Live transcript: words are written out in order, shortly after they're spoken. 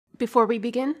Before we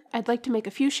begin, I'd like to make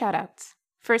a few shout-outs.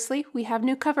 Firstly, we have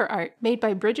new cover art made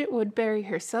by Bridget Woodbury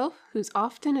herself, who's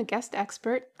often a guest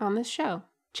expert on this show.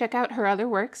 Check out her other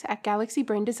works at Galaxy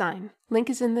Brain Design.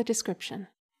 Link is in the description.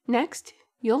 Next,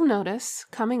 you'll notice,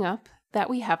 coming up,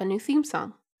 that we have a new theme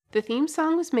song. The theme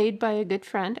song was made by a good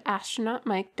friend, astronaut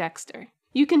Mike Dexter.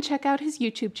 You can check out his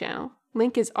YouTube channel.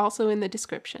 Link is also in the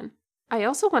description. I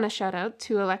also want to shout out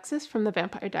to Alexis from the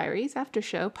Vampire Diaries After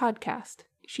Show podcast.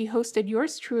 She hosted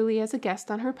yours truly as a guest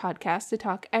on her podcast to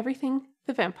talk everything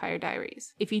The Vampire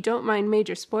Diaries. If you don't mind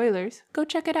major spoilers, go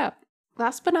check it out.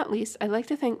 Last but not least, I'd like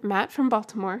to thank Matt from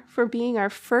Baltimore for being our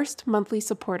first monthly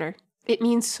supporter. It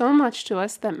means so much to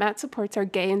us that Matt supports our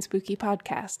Gay and Spooky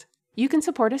podcast. You can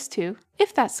support us too,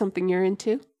 if that's something you're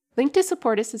into. Link to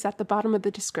support us is at the bottom of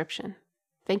the description.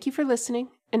 Thank you for listening,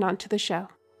 and on to the show.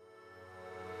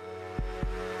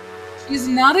 She's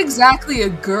not exactly a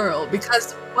girl,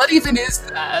 because what even is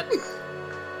that?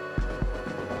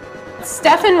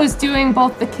 Stefan was doing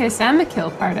both the kiss and the kill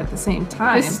part at the same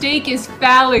time. The steak is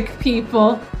phallic,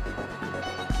 people.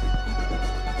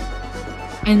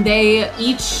 And they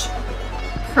each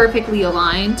perfectly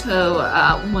align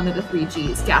to one of the three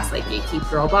G's, gaslight, gatekeep,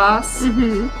 girl boss.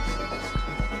 Mm-hmm.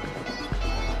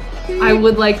 I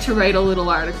would like to write a little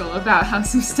article about how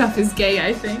some stuff is gay,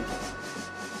 I think.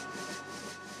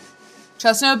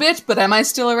 Trust no bitch, but am I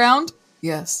still around?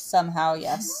 Yes. Somehow,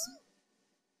 yes.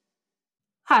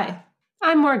 Hi,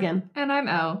 I'm Morgan, And I'm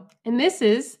Elle. and this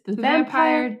is The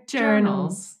Vampire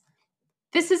Journals.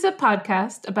 This is a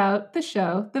podcast about the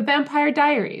show The Vampire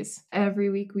Diaries. Every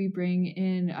week we bring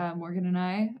in Morgan and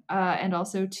I, and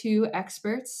also two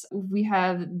experts. We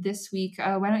have this week,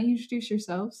 why don't you introduce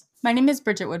yourselves? My name is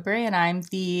Bridget Woodbury, and I'm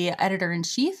the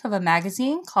editor-in-chief of a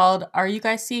magazine called Are You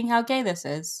Guys Seeing How Gay This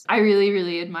Is? I really,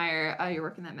 really admire your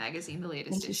work in that magazine. The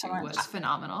latest Thank you so issue much. was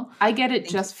phenomenal. I get it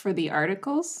just for the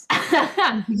articles.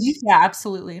 Yeah,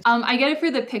 absolutely. I get it for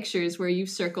the pictures where you've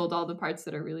circled all the parts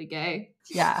that are really gay.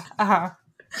 Yeah. Uh-huh.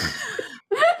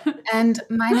 And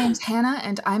my name's Hannah,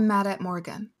 and I'm mad at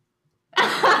Morgan.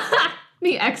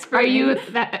 The expert. Are you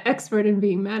that expert in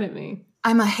being mad at me?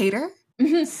 I'm a hater.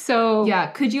 So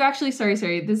Yeah, could you actually,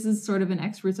 sorry, this is sort of an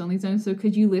experts only zone, so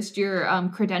could you list your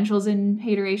credentials in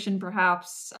hateration,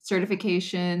 perhaps,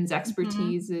 certifications,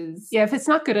 expertises? yeah, if it's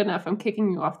not good enough, I'm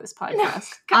kicking you off this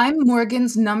podcast. I'm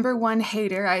Morgan's #1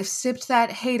 hater. I've sipped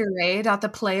that haterade at the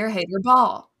player hater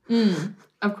ball.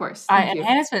 Of course. And Thank you.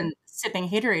 Hannah's been sipping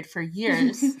haterade for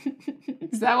years.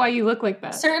 Is that why you look like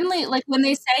that? Certainly, like when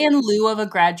they say in lieu of a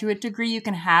graduate degree, you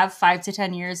can have 5 to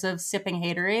 10 years of sipping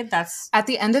haterade. That's At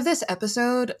the end of this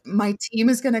episode, my team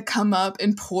is going to come up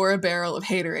and pour a barrel of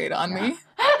haterade on me.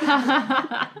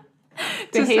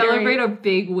 To The haterade- celebrate a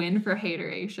big win for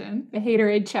hateration. The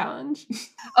Haterade Challenge.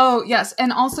 Oh, yes.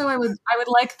 And also I would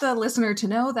like the listener to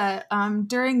know that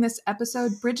during this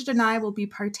episode, Bridget and I will be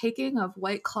partaking of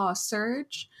White Claw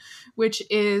Surge, which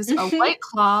is a White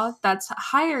Claw that's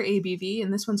higher ABV,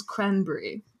 and this one's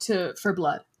cranberry for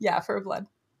blood. yeah, for blood.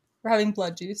 We're having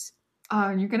blood juice.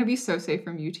 You're going to be so safe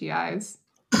from UTIs.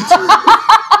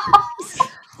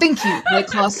 Thank you, White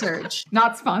Claw Surge.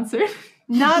 Not sponsored.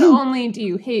 Not only do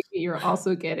you hate me, you're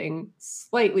also getting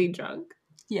slightly drunk.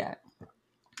 Yeah.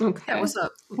 Okay. Yeah, what's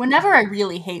up? Whenever I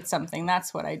really hate something,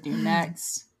 that's what I do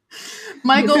next.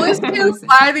 My goal is to,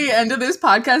 by the end of this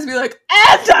podcast, be like,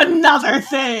 and another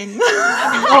thing. Well,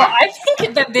 I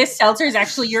think that this seltzer is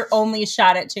actually your only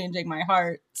shot at changing my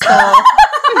heart. So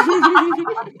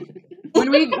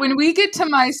When we get to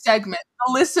my segment,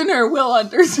 the listener will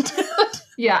understand.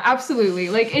 Yeah, absolutely.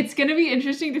 Like, it's going to be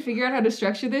interesting to figure out how to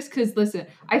structure this because, listen,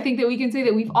 I think that we can say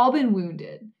that we've all been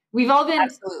wounded. We've all been,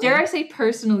 Absolutely. dare I say,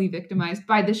 personally victimized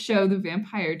by the show The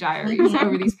Vampire Diaries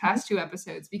over these past 2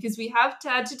 episodes because we have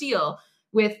had to deal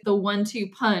with the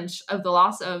 1-2 punch of the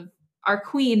loss of our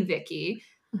queen, Vicky.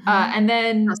 And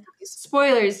then,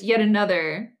 spoilers, yet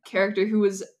another character who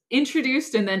was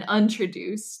introduced and then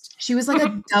introduced. She was like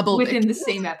a double within the Vicky.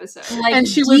 same episode. like, And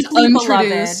she was deeply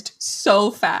introduced so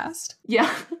fast.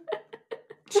 Yeah.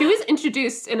 She was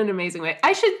introduced in an amazing way.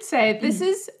 I should say this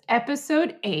is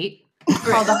episode 8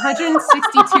 called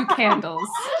 162 Candles.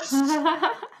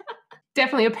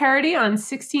 Definitely a parody on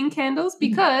 16 Candles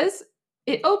because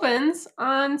it opens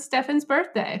on Stefan's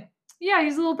birthday. Yeah,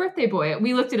 he's a little birthday boy.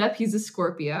 We looked it up. He's a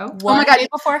Scorpio. One my God. day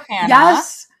before Hannah.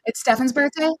 Yes, it's Stefan's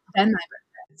birthday, then my birthday.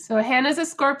 So Hannah's a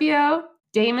Scorpio,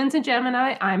 Damon's a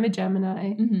Gemini, I'm a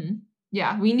Gemini. Mm-hmm.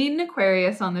 Yeah, we need an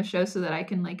Aquarius on the show so that I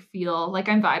can like feel like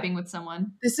I'm vibing with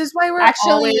someone. This is why we're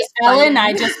Actually, always Ella and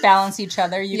fighting. I just balance each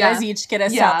other. You Yeah. guys each get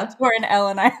a Yeah. Salvatore, and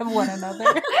Ella and I have one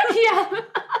another. Yeah.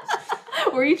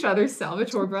 We're each other's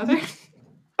Salvatore brother.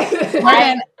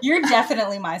 You're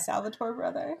definitely my Salvatore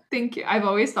brother. Thank you. I've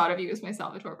always thought of you as my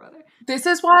Salvatore brother. This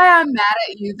is why I'm mad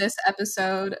at you this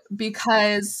episode,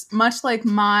 because much like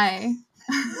my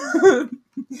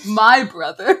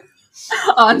brother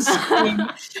on screen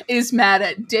is mad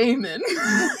at Damon.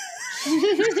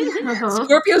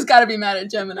 Scorpio's got to be mad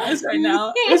at Geminis right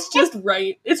now. It's just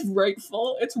right. It's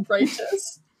rightful. It's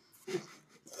righteous.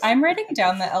 I'm writing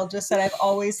down that Elle just said I've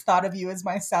always thought of you as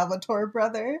my Salvatore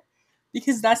brother,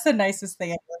 because that's the nicest thing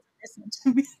anyone's ever said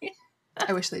to me.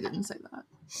 I wish they didn't say that.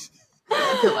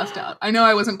 I feel left out. I know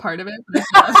I wasn't part of it, but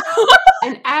I feel left out.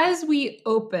 And as we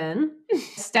open,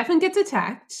 Stefan gets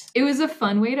attacked. It was a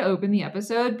fun way to open the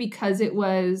episode because it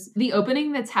was the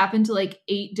opening that's happened to like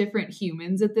 8 different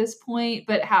humans at this point,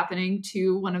 but happening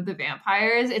to one of the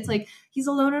vampires. It's like he's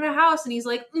alone in a house and he's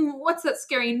like, what's that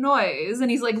scary noise? And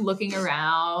he's like looking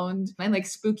around and like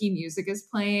spooky music is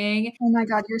playing. Oh my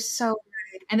God, you're so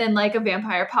right. And then like a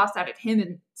vampire pops out at him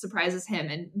and surprises him.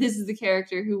 And this is the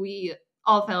character who we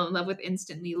all fell in love with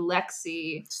instantly,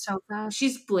 Lexi. So fast.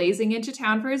 She's blazing into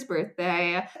town for his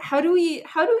birthday. How do we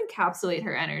encapsulate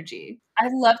her energy?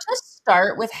 I'd love to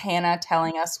start with Hannah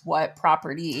telling us what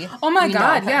property. Oh my we know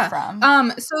God, her yeah.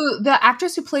 From. So the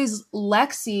actress who plays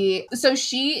Lexi, so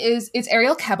it's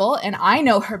Ariel Kebbel, and I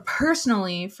know her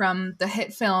personally from the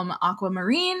hit film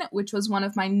Aquamarine, which was one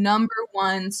of my number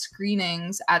 1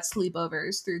 screenings at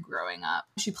sleepovers through growing up.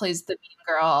 She plays the mean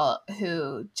girl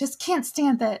who just can't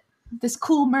stand that this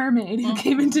cool mermaid who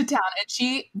came into town,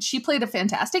 and she played a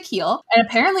fantastic heel, and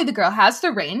apparently the girl has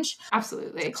the range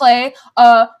Absolutely. to play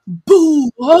a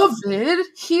beloved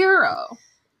hero.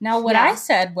 Now, what I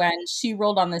said when she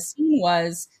rolled on the scene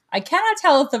was, I cannot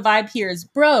tell if the vibe here is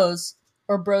bros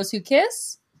or bros who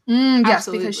kiss. Yes,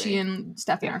 Absolutely. because she and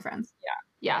Stefan are friends.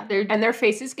 Yeah, And their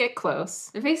faces get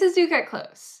close. their faces do get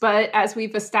close. But as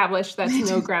we've established, that's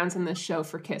no grounds in this show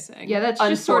for kissing. Yeah, that's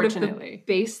just sort of the unfortunately.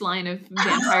 baseline of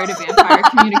vampire to vampire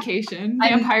communication,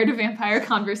 vampire to vampire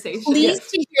conversation. Pleased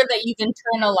to hear that you've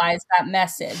internalized that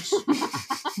message,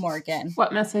 Morgan.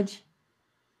 What message?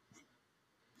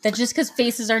 That just because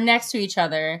faces are next to each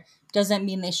other doesn't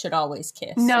mean they should always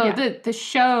kiss. No, Yeah. the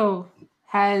show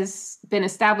has been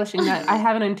establishing that. I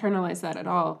haven't internalized that at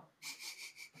all.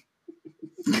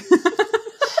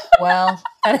 Well,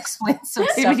 that explains some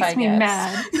It stuff, makes I me guess.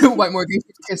 mad. Why Morgan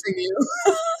keeps kissing you?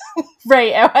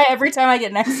 Right, every time I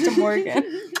get next to Morgan.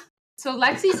 So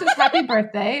Lexi says happy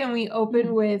birthday, and we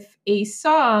open with a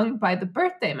song by the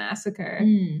Birthday Massacre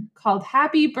called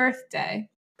Happy Birthday.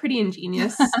 Pretty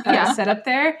ingenious setup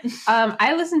there.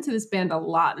 I listened to this band a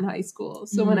lot in high school,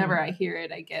 so whenever I hear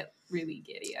it, I get really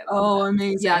giddy. I love that.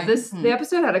 Amazing. Yeah, the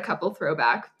episode had a couple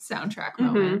throwback soundtrack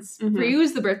moments. For you, it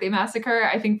was the Birthday Massacre.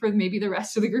 I think for maybe the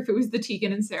rest of the group, it was the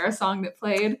Tegan and Sarah song that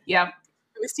played. Yeah.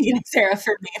 It was Tegan and Sarah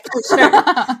for me, for sure.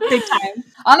 Big time.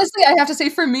 Honestly, I have to say,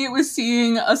 for me, it was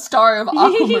seeing a star of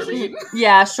Aquamarine.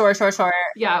 Yeah, sure.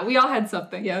 Yeah, we all had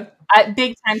something. Yeah.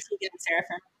 Big time Tegan and Sarah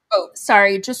for me. Oh,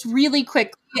 sorry, just really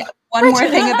quick. One more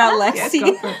thing about Yes, Lexi.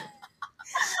 go for it.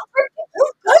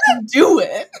 Do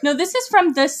it. No, this is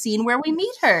from the scene where we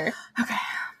meet her. Okay.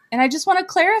 And I just want to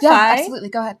clarify, Yeah, absolutely.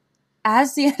 Go ahead.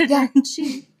 as the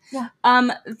editor-in-chief,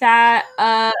 that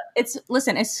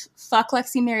it's fuck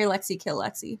Lexi, marry Lexi, kill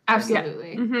Lexi.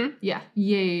 Absolutely. Mm-hmm.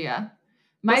 Yeah.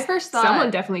 My first thought...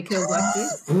 Someone definitely killed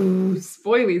Lexi. Ooh,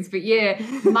 spoilies, but yeah.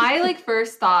 My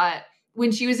first thought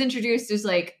when she was introduced is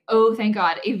oh, thank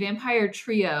God, a vampire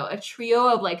trio. A trio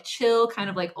of chill, kind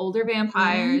of older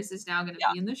vampires is now going to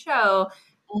be in the show.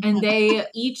 And they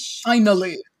each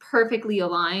Finally. perfectly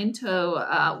aligned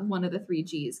to one of the 3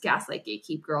 Gs, gaslight,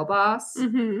 gatekeep, girl boss.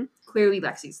 Mm-hmm. Clearly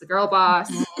Lexi's the girl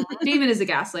boss. Damon is a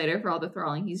gaslighter for all the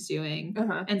thralling he's doing.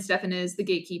 Uh-huh. And Stefan is the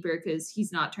gatekeeper because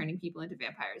he's not turning people into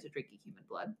vampires or drinking human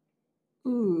blood.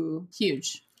 Ooh.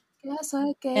 Huge. Yes,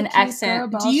 I get An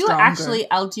accent. Do you actually,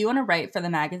 Elle, do you want to write for the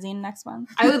magazine next month?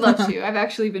 I would love to. I've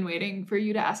actually been waiting for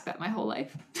you to ask that my whole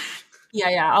life.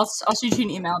 Yeah. I'll shoot you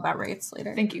an email about rates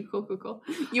later. Thank you. Cool. We'll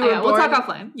talk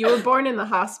offline. You were born in the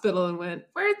hospital and went,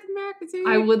 where's the magazine?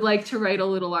 I would like to write a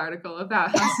little article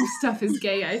about how some stuff is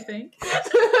gay, I think.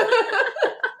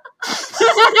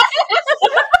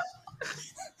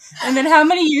 And then how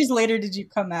many years later did you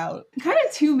come out? Kind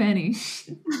of too many.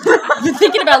 I've been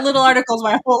thinking about little articles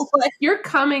my whole life. Your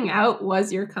coming out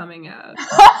was your coming out.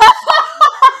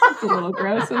 It's a little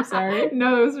gross, I'm sorry.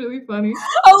 No, it was really funny.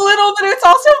 A little, but it's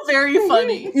also very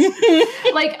funny.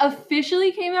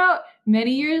 Officially came out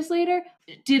many years later.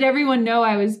 Did everyone know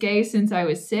I was gay since I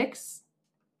was 6?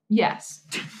 Yes.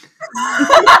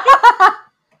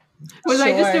 Was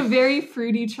I just a Sure. very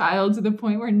fruity child to the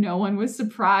point where no one was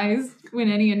surprised when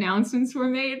any announcements were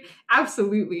made?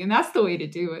 Absolutely. And that's the way to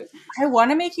do it. I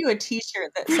want to make you a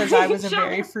t-shirt that says I was a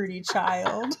very Sure. fruity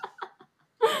child.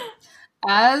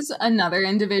 As another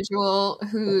individual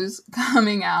whose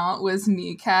coming out was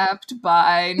kneecapped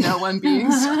by no one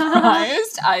being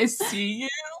surprised, I see you.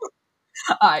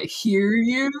 I hear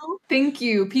you. Thank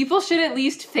you. People should at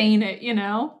least feign it, you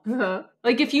know?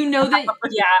 Like if you know that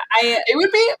Yeah, It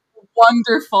would be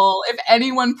wonderful if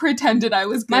anyone pretended I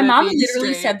was good my at mom being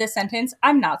literally straight. said this sentence,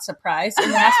 I'm not surprised,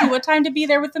 and then asked me what time to be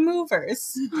there with the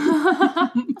movers.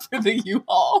 For the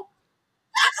U-Haul.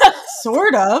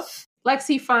 Sort of.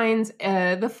 Lexi finds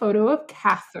the photo of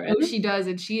Catherine. oh, she does,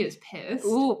 and she is pissed.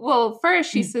 Ooh, well,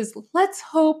 first she says, let's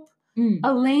hope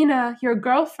Elena, your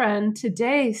girlfriend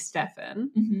today, Stefan,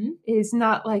 is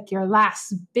not like your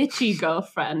last bitchy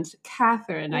girlfriend,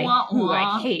 Catherine, who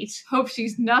I hate. Hope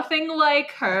she's nothing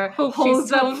like her. Hope Holds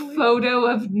she's up totally- photo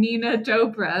of Nina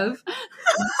Dobrev.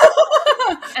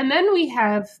 And then we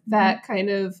have that kind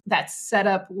of that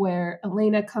setup where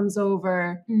Elena comes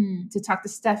over to talk to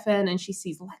Stefan and she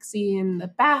sees Lexi in the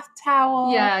bath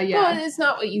towel. Yeah. No, it's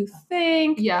not what you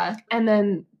think. Yeah. And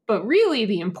then, but really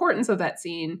the importance of that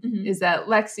scene is that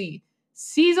Lexi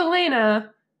sees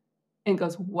Elena and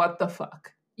goes, what the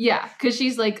fuck? Yeah, because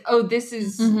she's like, oh, this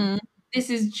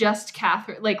is just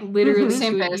Catherine. Like literally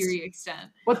Same to an face. eerie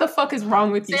extent. What the fuck is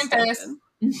wrong with you, Same face. Stefan?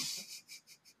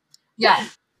 Yeah.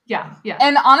 Yeah.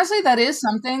 And honestly, that is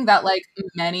something that like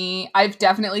I've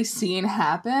definitely seen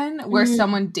happen where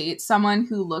someone dates someone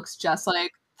who looks just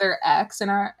like their ex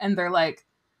and they're like,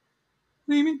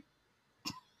 what do you mean?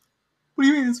 What do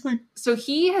you mean? It's fine. So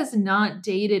he has not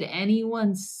dated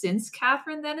anyone since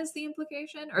Catherine, then is the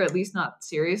implication, or at least not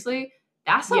seriously.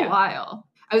 That's a while.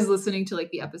 I was listening to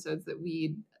like the episodes that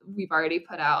we've already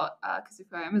put out because of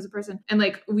who I am as a person, and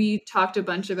like we talked a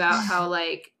bunch about how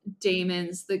like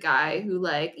Damon's the guy who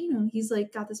like, you know, he's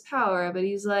like got this power, but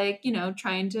he's like, you know,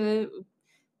 trying to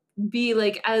be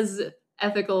like as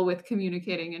ethical with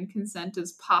communicating and consent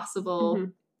as possible,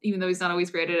 even though he's not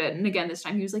always great at it. And again, this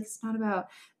time he was like, it's not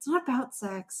about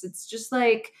sex. It's just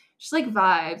like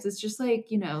vibes. It's just like,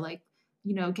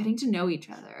 getting to know each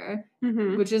other,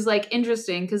 which is like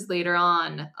interesting because later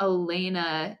on,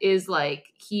 Elena is like,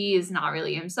 he is not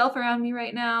really himself around me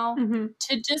right now.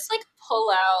 To just like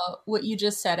pull out what you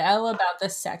just said, Elle, about the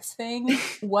sex thing,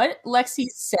 what Lexi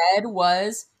said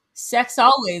was, sex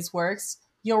always works.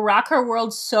 You'll rock her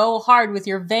world so hard with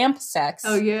your vamp sex.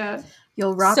 Oh, yeah.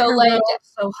 You'll rock So, her like, world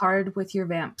so hard with your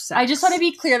vamp sex. I just want to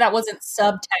be clear that wasn't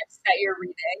subtext that you're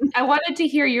reading. I wanted to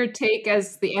hear your take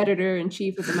as the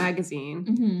editor-in-chief of the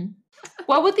magazine.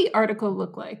 What would the article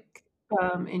look like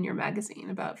in your magazine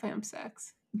about vamp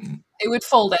sex? It would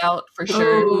fold out for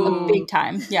sure. Oh. Big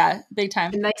time. Yeah, big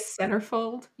time. A nice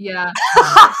centerfold. Yeah.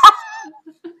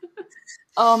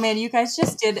 Oh man, you guys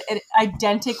just did it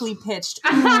identically pitched.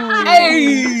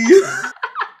 Hey!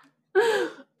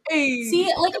 See,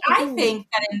 like I think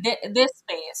that in this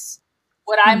space,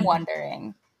 what I'm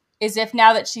wondering is if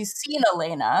now that she's seen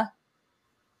Elena,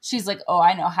 she's like, oh,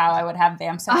 I know how I would have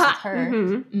vamp sex with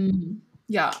her.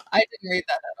 Yeah, I didn't read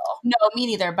that at all. No, me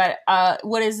neither. But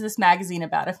what is this magazine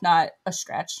about if not a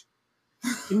stretch?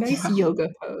 A nice yoga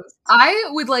pose. I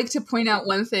would like to point out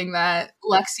one thing that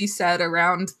Lexi said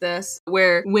around this,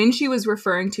 where when she was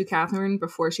referring to Catherine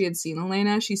before she had seen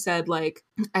Elena, she said, like,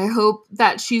 I hope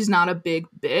that she's not a big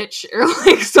bitch, or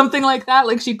like something like that.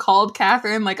 Like she called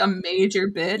Catherine like a major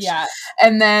bitch. Yeah.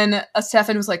 And then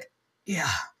Stefan was like, yeah.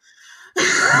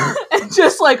 And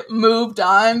just like moved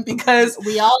on because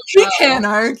We all she know. can't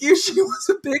argue she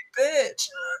was a big bitch.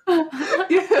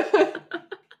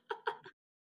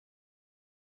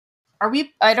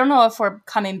 I don't know if we're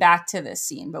coming back to this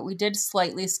scene, but we did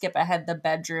slightly skip ahead the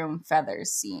bedroom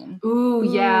feathers scene. Ooh,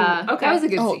 yeah. Okay. That was a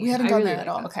good Oh, scene. we hadn't I done really that at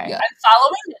liked all. Okay. Yeah. I'm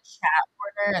following the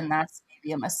chat order, and that's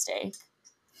maybe a mistake.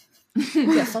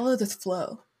 Yeah, follow the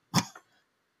flow.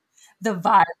 The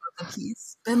vibe of the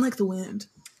piece. Bend like the wind.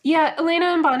 Yeah, Elena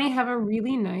and Bonnie have a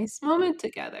really nice moment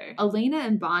together. Elena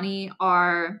and Bonnie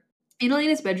are in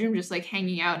Elena's bedroom just like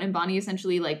hanging out, and Bonnie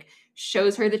essentially like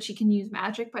shows her that she can use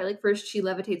magic by like first she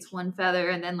levitates one feather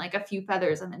and then like a few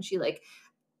feathers, and then she like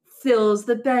fills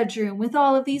the bedroom with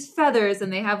all of these feathers,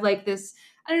 and they have like this,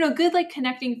 I don't know, good like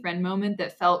connecting friend moment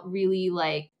that felt really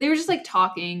like they were just like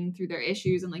talking through their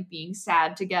issues and like being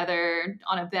sad together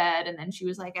on a bed. And then she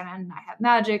was like, and I have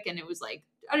magic, and it was like,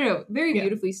 I don't know, very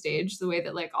beautifully staged, the way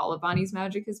that like all of Bonnie's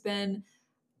magic has been.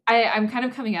 I'm kind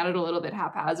of coming at it a little bit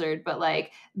haphazard, but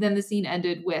like then the scene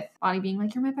ended with Bonnie being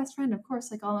like, "You're my best friend, of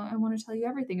course. Like I want to tell you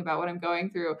everything about what I'm going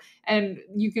through." And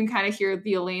you can kind of hear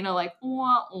the Elena like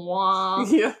wah wah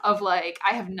of like,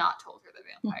 I have not told her that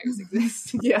vampires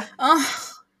exist. Yeah.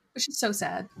 Which is so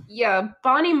sad. Yeah,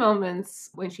 Bonnie moments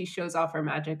when she shows off her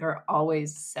magic are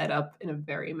always set up in a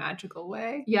very magical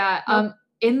way. Yeah.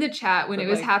 In the chat when But, it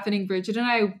was like- happening, Bridget and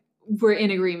I were in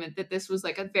agreement that this was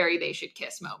like a very they should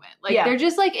kiss moment. Like Yeah. they're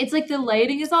just like, it's like the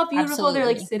lighting is all beautiful. They're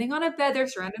like Absolutely. sitting on a bed. They're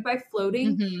surrounded by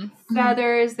floating Mhm.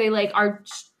 feathers. They like are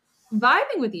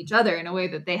vibing with each other in a way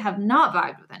that they have not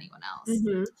vibed with anyone else.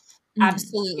 Mhm.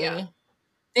 Absolutely. Yeah.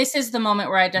 This is the moment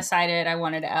where I decided I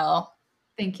wanted Elle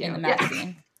Thank you. in the Yeah.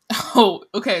 magazine. Oh,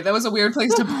 okay. That was a weird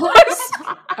place to pause.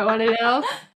 I want to know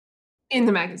in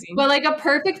the magazine. But like a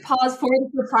perfect pause for the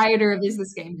proprietor of Is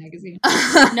This Game magazine.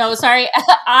 No, sorry.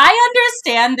 I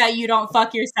understand that you don't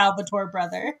fuck your Salvatore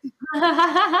brother.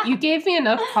 You gave me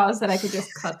enough pause that I could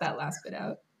just cut that last bit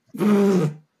out.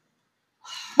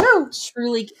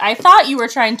 Truly, I thought you were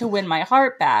trying to win my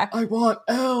heart back. I want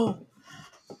Elle.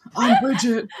 I'm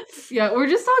Bridget. Yeah, we're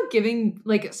just all giving,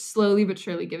 like, slowly but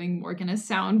surely giving Morgan a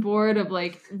soundboard of,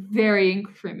 like, very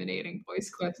incriminating voice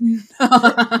clips.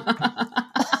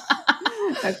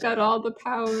 I've got all the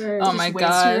power. Oh my Ways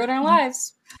God. to ruin our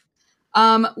lives.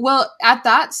 Well, at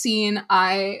that scene,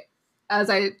 as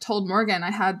I told Morgan,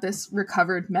 I had this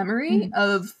recovered memory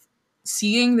of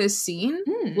seeing this scene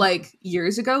like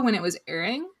years ago when it was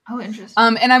airing. Oh, interesting.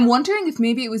 And I'm wondering if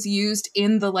maybe it was used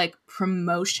in the like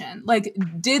promotion. Like,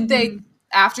 did they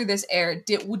after this aired,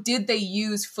 did they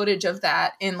use footage of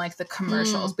that in like the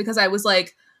commercials? Because I was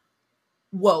like,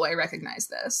 whoa, I recognize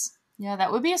this. Yeah,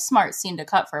 that would be a smart scene to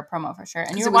cut for a promo for sure. And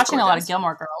 'Cause you it were was watching a lot of gorgeous.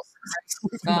 Gilmore Girls.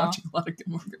 We've been watching a lot of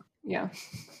Gilmore Girls. Yeah.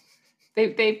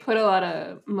 They put a lot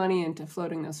of money into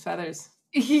floating those feathers.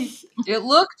 It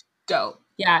looked dope.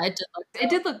 Yeah, it did look It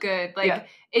did look good. Like, Yeah.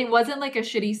 it wasn't like a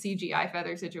shitty CGI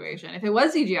feather situation. If it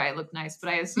was CGI, it looked nice, but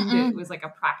I assumed it was like a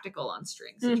practical on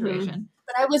string situation.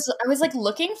 But I was like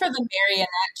looking for the marionette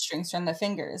strings from the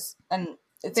fingers, and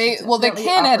it's They definitely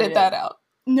can edit operated. that out.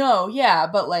 No, yeah,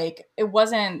 but like it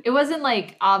wasn't. It wasn't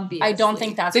like obvious. I don't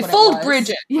think that's They what fooled it was.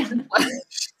 Bridget.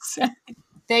 Yeah.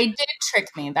 They did trick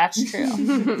me. That's true.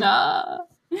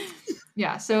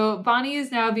 Yeah, so Bonnie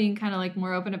is now being kind of like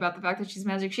more open about the fact that she's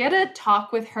magic. She had a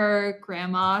talk with her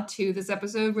grandma too this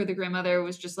episode where the grandmother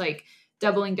was just like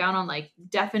doubling down on like,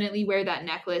 definitely wear that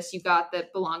necklace you got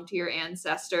that belonged to your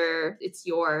ancestor. It's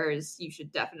yours. You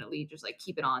should definitely just like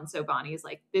keep it on. So Bonnie is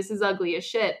like, this is ugly as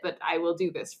shit, but I will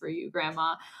do this for you,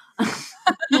 grandma.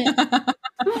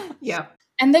 Yeah.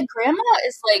 And the grandma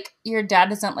is like, your dad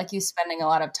doesn't like you spending a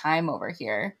lot of time over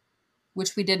here,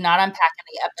 which we did not unpack in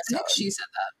the I episode. think she said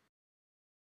that.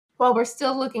 While we're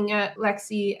still looking at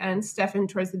Lexi and Stefan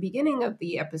towards the beginning of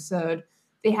the episode,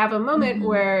 they have a moment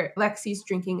where Lexi's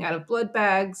drinking out of blood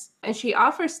bags and she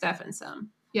offers Stefan some.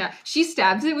 Yeah, she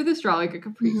stabs it with a straw like a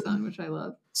Capri Sun, which I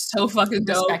love. So fucking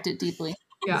dope. Respect it deeply.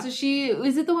 Yeah. So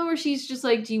is it the one where she's just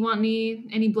like, do you want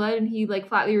any blood? And he like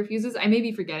flatly refuses. I may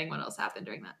be forgetting what else happened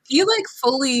during that. He like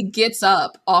fully gets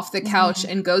up off the couch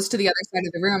and goes to the other side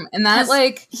of the room. And that 'Cause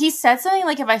like, he said something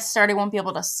like, if I start, I won't be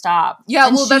able to stop. Yeah,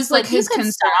 And well, that's, she's like, "You his could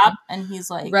concern." stop. And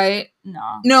he's like, right? no.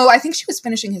 No, I think she was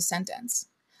finishing his sentence.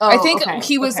 Oh, I think okay,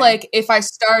 he was okay. like, if I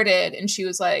started, and she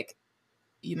was like,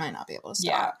 you might not be able to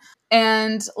stop. Yeah.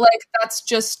 And like, that's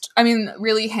just, I mean,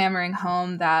 really hammering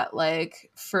home that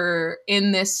like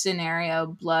in this scenario,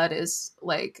 blood is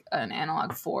like an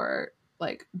analog for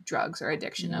like drugs or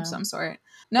addiction Yeah. of some sort.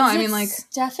 No, Is I it mean like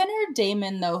Stefan or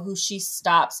Damon though, who she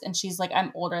stops and she's like,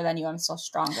 I'm older than you, I'm still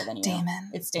stronger than you.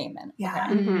 Damon. It's Damon. Yeah.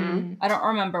 Okay. Mhm. I don't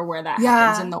remember where that Yeah.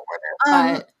 happens in the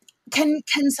order, but Can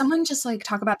someone just like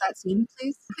talk about that scene,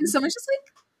 please? Can someone just like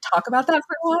talk about that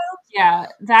for a while? yeah,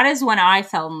 that is when I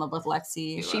fell in love with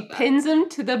Lexi. She pins him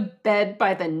to the bed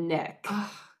by the neck. Ugh,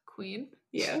 queen.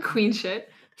 Yeah. Queen shit.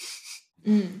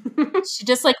 She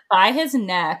just like by his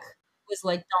neck was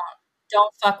like,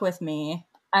 don't fuck with me.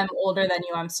 I'm older than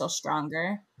you, I'm still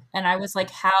stronger. And I was like,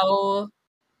 how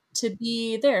to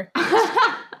be there.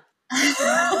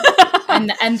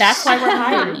 And that's why we're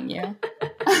hiring you.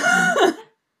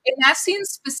 In that scene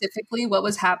specifically, what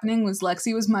was happening was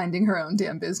Lexi was minding her own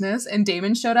damn business, and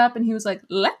Damon showed up and he was like,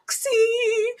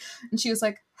 Lexi! And she was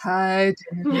like, Hi,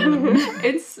 Damon.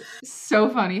 It's so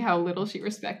funny how little she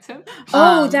respects him.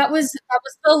 That was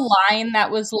the line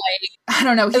that was like, I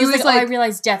don't know. it He was was like, like, I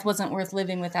realized death wasn't worth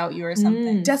living without you or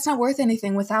something. death's not worth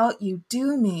anything without you,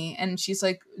 do me. And she's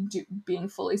like being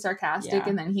fully sarcastic. Yeah.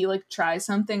 And then he like tries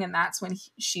something. And that's when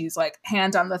she's like,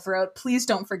 hand on the throat. Please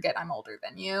don't forget I'm older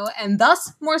than you. And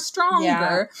thus more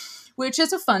stronger, which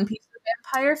is a fun piece of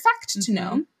vampire fact to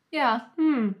know. Yeah.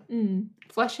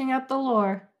 Fleshing out the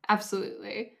lore.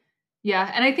 Absolutely.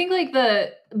 Yeah. And I think like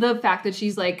the fact that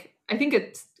she's like, I think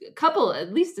it's a couple,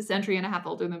 at least a century and a half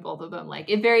older than both of them. Like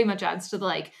it very much adds to the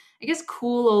like, I guess,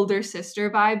 cool older sister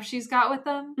vibe she's got with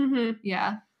them. Mm-hmm.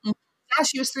 Yeah. Yeah,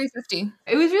 she was 350.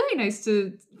 It was really nice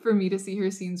for me to see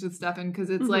her scenes with Stefan because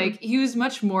it's like he was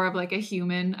much more of like a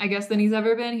human, I guess, than he's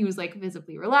ever been. He was like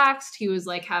visibly relaxed. He was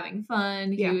like having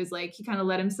fun. Yeah. He was like he kind of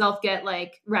let himself get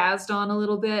like razzed on a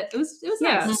little bit. It was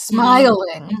nice.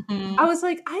 Smiling. I was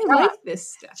like, I like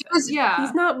this Stefan.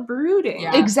 He's not brooding.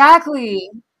 Yeah. Exactly.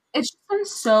 It's just been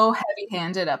so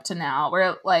heavy-handed up to now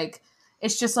where like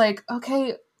it's just like,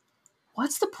 okay,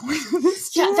 what's the point of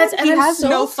this? Yeah, he has so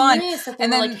no fun. That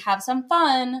And then like have some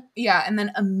fun. Yeah, and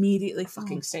then immediately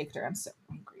fucking staked her. I'm so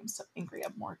angry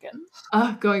at Morgan.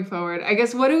 Going forward, I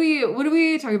guess what do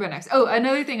we talk about next? Oh,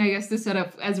 another thing I guess to set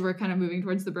up as we're kind of moving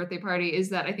towards the birthday party is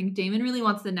that I think Damon really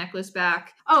wants the necklace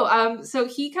back. So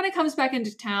he kind of comes back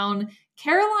into town.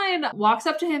 Caroline walks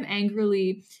up to him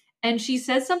angrily and she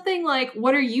says something like,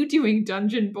 "What are you doing,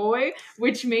 Dungeon Boy?"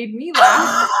 Which made me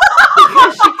laugh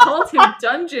because she called him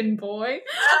Dungeon Boy.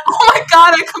 Oh my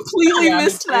god, I completely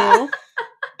missed that.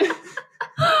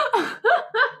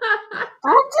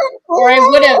 Or I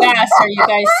would have asked, are you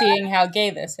guys seeing how gay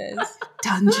this is?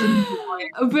 Dungeon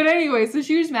Boy. But anyway, so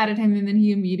she was mad at him and then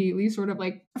he immediately sort of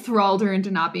like thralled her into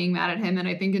not being mad at him and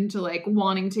I think into like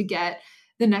wanting to get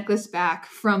the necklace back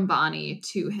from Bonnie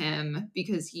to him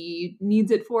because he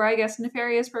needs it for, I guess,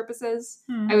 nefarious purposes.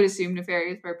 I would assume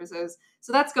nefarious purposes.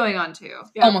 So that's going on too.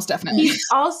 Yeah. Almost definitely. He's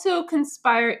also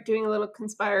doing a little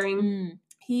conspiring.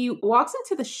 He walks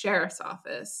into the sheriff's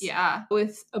office. Yeah.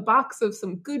 With a box of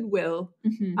some Goodwill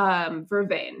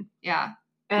vervain. Yeah.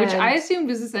 And which I assumed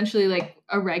was essentially like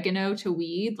oregano to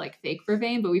weed, like fake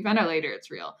vervain, but we found out later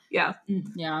it's real. Yeah.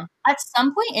 Yeah. At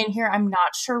some point in here, I'm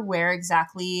not sure where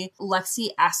exactly,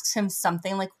 Lexi asks him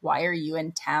something like, why are you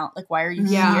in town? Like, why are you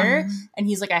here? And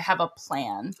he's like, I have a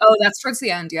plan. Oh, that's towards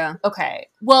the end, yeah. Okay.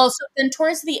 Well, so then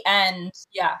towards the end,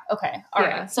 yeah, okay. All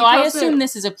right. So I assume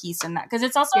this is a piece in that, because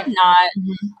it's also not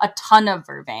a ton of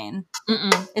vervain.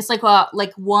 It's like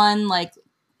one, like,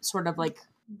 sort of like,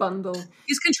 bundle.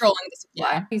 He's controlling the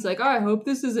supply. Yeah. He's like, oh, I hope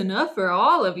this is enough for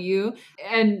all of you.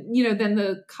 And, then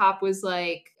the cop was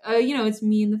like, it's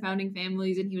me and the founding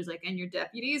families. And he was like, and your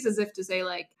deputies, as if to say,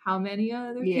 like, how many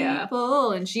other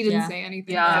people? And she didn't say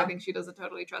anything. Yeah. I think she doesn't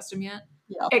totally trust him yet.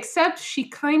 Yep. Except she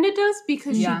kind of does,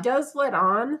 because she does let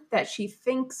on that she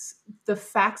thinks the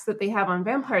facts that they have on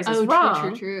vampires is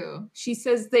wrong. True. She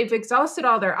says they've exhausted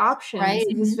all their options. Right?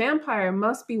 This vampire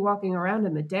must be walking around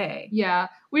in the day. Yeah.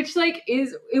 Which, like,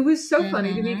 it was so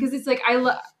funny to me, because it's like, I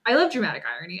love dramatic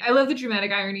irony. I love the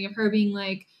dramatic irony of her being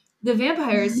like, the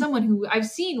vampire is someone who I've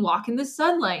seen walk in the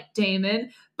sunlight,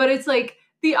 Damon. But it's like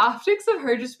the optics of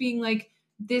her just being like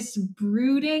this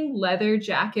brooding leather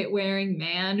jacket wearing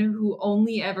man who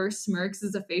only ever smirks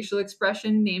as a facial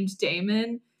expression named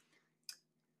Damon.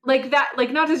 Like that,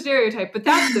 like not to stereotype, but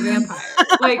that's the vampire.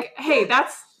 Like, hey,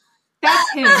 that's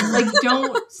him. Like,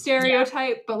 don't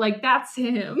stereotype, but like that's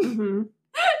him.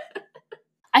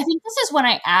 I think this is when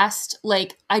I asked,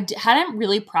 like, hadn't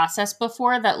really processed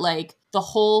before that, like, the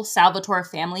whole Salvatore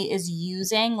family is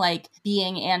using, like,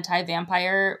 being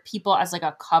anti-vampire people as, like,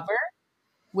 a cover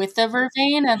with the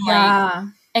vervain. And, like,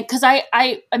 and because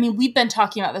I mean, we've been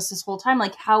talking about this whole time.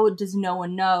 Like, how does no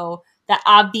one know that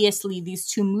obviously these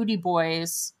two moody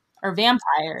boys are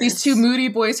vampires? These two moody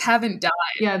boys haven't died.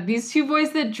 Yeah, these two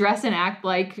boys that dress and act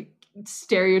like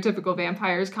stereotypical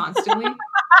vampires constantly.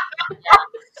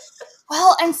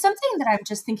 Well, and something that I'm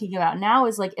just thinking about now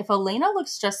is, like, if Elena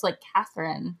looks just like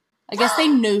Catherine, I guess they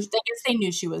knew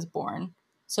she was born,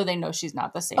 so they know she's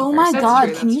not the same. Oh person. my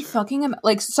god! Can you fucking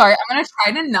sorry? I'm gonna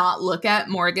try to not look at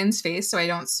Morgan's face so I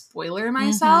don't spoiler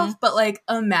myself. But like,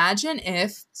 imagine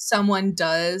if someone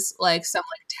does like some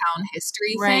like town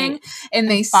history thing, and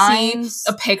they see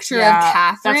a picture of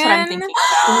Catherine. That's what I'm thinking.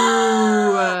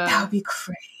 That would be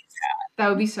crazy. That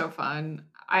would be so fun.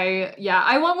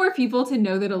 I want more people to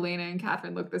know that Elena and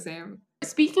Catherine look the same.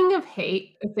 Speaking of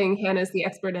hate, a thing Hannah's the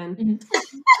expert in.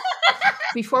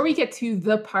 Before we get to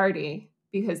the party,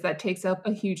 because that takes up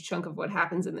a huge chunk of what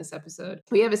happens in this episode.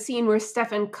 We have a scene where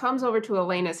Stefan comes over to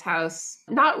Elena's house,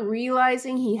 not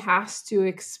realizing he has to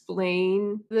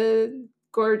explain the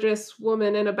gorgeous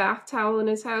woman in a bath towel in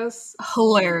his house.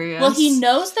 Hilarious. Well, he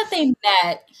knows that they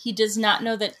met. He does not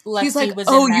know that Lexi He's like, was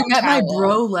oh, in that you met my towel.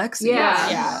 bro, Lexi. Yeah.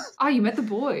 Yeah. Oh, you met the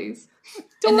boys.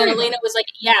 And then Elena was like,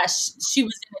 yeah, she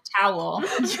was in a towel.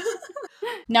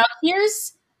 Now,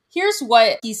 here's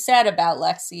what he said about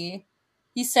Lexi.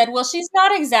 He said, well, she's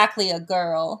not exactly a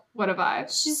girl. What a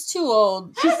vibe. She's too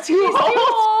old. She's too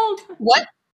old. What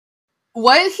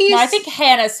he's... No, I think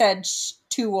Hannah said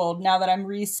too old now that I'm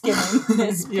reskimming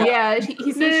this. Yeah,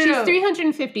 he says she's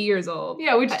 350 years old.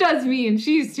 Yeah, which does mean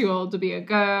she's too old to be a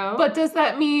girl. But does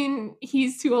that mean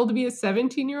he's too old to be a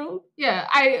 17-year-old?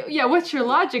 Yeah, what's your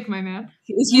logic, my man?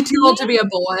 Is he too old to be a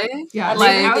boy? Yeah,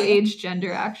 like without age,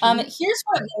 gender, actually. Here's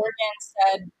what Morgan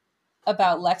said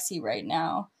about Lexi right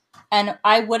now. And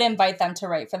I would invite them to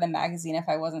write for the magazine if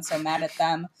I wasn't so mad at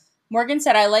them. Morgan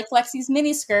said, I like Lexi's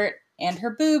miniskirt and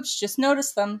her boobs. Just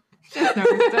notice them. Just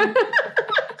noticed them.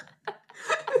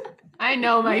 I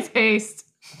know my taste.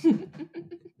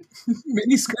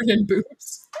 Miniskirt and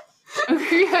boobs.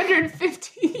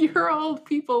 350-year-old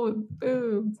people with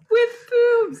boobs. With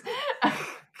boobs.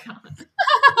 Oh, God.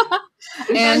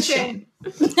 And Shane.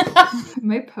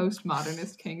 My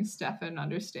postmodernist king Stefan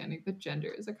understanding that gender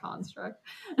is a construct.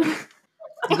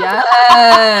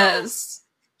 Yes.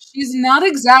 She's not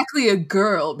exactly a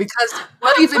girl, because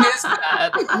what even is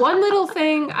that? One little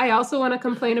thing I also want to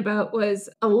complain about was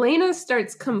Elena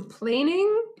starts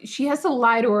complaining. She has to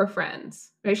lie to her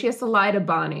friends, right? She has to lie to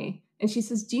Bonnie. And she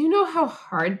says, do you know how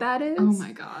hard that is? Oh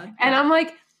my God. And I'm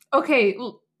like, okay,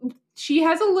 she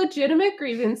has a legitimate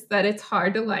grievance that it's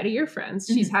hard to lie to your friends.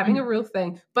 She's having a real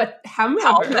thing. But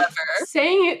however,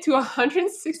 saying it to a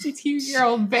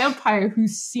 162-year-old vampire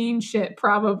who's seen shit,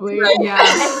 probably. Right. Yeah. And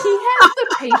he has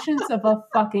the patience of a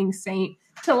fucking saint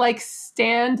to like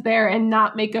stand there and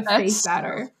not make a face at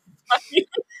her.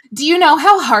 Do you know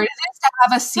how hard it is to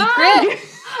have a secret?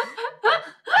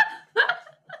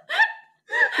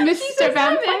 Mr.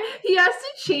 Vampire? He has to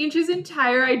change his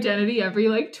entire identity every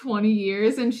like 20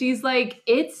 years, and she's like,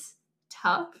 it's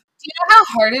tough. Do you know how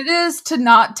hard it is to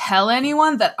not tell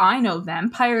anyone that I know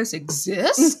vampires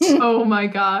exist? Oh my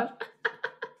God.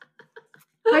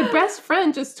 My best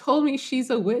friend just told me she's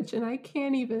a witch, and I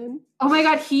can't even. Oh my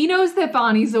God, he knows that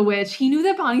Bonnie's a witch. He knew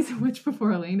that Bonnie's a witch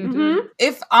before Elena did.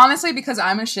 If honestly, because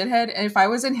I'm a shithead, and if I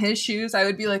was in his shoes, I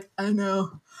would be like, I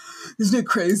know. Isn't it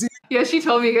crazy? Yeah, she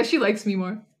told me. I guess she likes me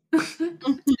more. That's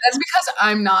because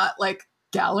I'm not like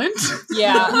gallant.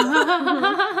 Yeah.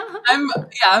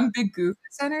 I'm big Goofus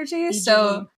energy.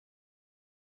 So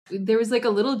there was like a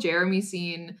little Jeremy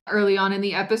scene early on in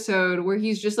the episode where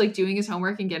he's just like doing his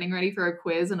homework and getting ready for a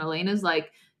quiz, and Elena's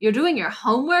like, you're doing your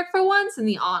homework for once? And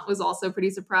the aunt was also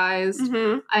pretty surprised.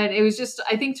 And it was just,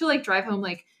 I think, to like drive home,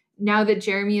 like, now that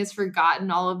Jeremy has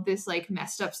forgotten all of this like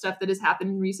messed up stuff that has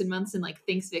happened in recent months and like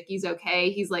thinks Vicky's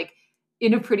okay, he's like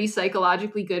in a pretty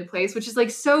psychologically good place, which is like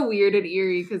so weird and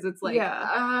eerie because it's like,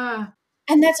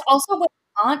 And that's also what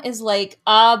aunt is like,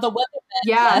 the weatherman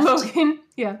left. Logan.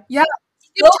 Yeah.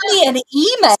 Wrote me an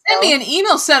email. Send me an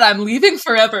email, said I'm leaving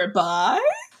forever. Bye.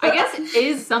 I guess it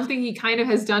is something he kind of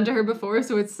has done to her before,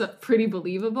 so it's pretty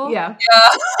believable. Yeah.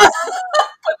 But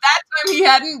that time he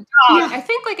hadn't died. I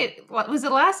think like was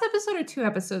it last episode or 2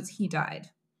 episodes he died?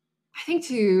 I think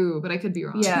 2, but I could be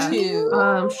wrong. Yeah.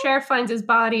 2. Sheriff finds his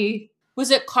body. Was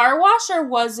it car wash or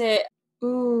was it?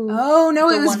 Ooh. Oh no,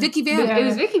 The it was one- Vicky Vamp. Yeah. It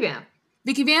was Vicky Vamp.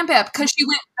 Vicky Vamp because she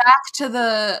went back to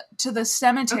the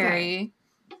cemetery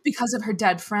because of her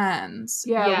dead friends.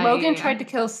 Yeah, Logan tried to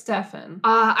kill Stefan.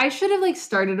 I should have like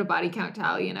started a body count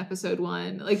tally in episode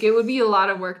 1. Like it would be a lot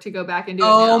of work to go back and do it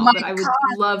now, but I would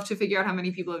love to figure out how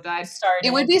many people have died.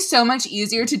 It would be so much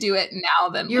easier to do it now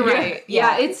than You're later. right.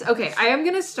 Yeah, it's okay. I am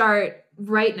gonna start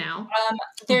right now.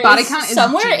 There Body is count is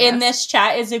somewhere genius. in this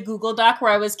chat is a Google Doc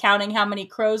where I was counting how many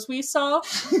crows we saw.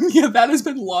 Yeah, that has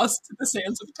been lost to the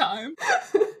sands of time.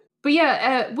 But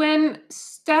yeah, when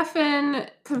Stefan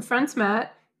confronts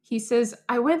Matt, he says,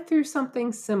 I went through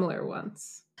something similar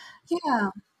once. Yeah.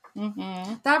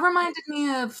 Mm-hmm. That reminded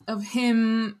me of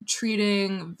him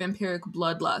treating vampiric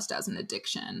bloodlust as an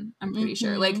addiction, I'm pretty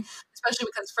sure. Like, especially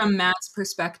because from Matt's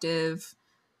perspective,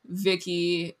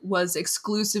 Vicky was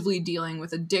exclusively dealing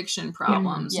with addiction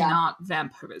problems, not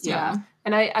vampirism. Yeah.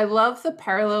 And I love the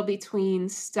parallel between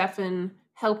Stefan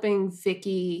helping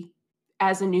Vicky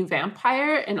as a new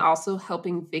vampire and also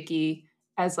helping Vicky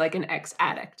as like an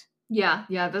ex-addict. Yeah,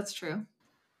 that's true.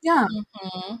 Yeah.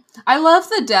 I love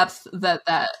the depth that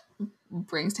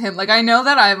brings to him. Like, I know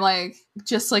that I'm like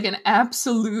just like an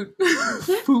absolute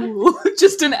fool,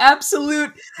 just an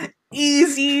absolute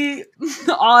easy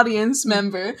audience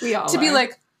member We all to be are.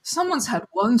 like, someone's had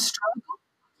one struggle,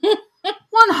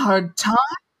 one hard time.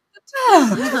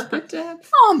 The death.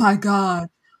 Oh my god.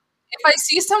 If I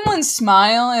see someone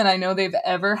smile and I know they've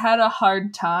ever had a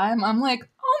hard time, I'm like,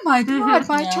 oh my god,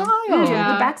 my Yeah. child.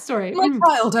 Yeah. The backstory. My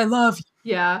child, I love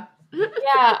you. Yeah.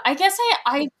 Yeah, I guess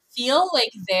I feel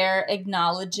like they're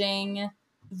acknowledging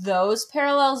those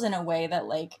parallels in a way that,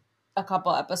 like, a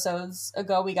couple episodes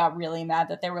ago we got really mad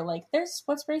that they were like,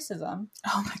 what's racism?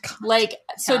 Oh my god. Like,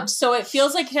 Yeah. so it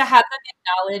feels like to have them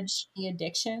acknowledge the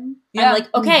addiction. Yeah. I'm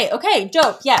like, okay,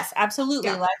 dope. Yes, absolutely.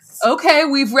 Yeah. Let's Okay,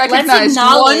 we've recognized one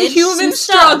acknowledge human some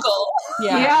stuff. struggle.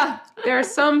 Yeah. There are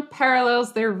some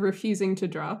parallels they're refusing to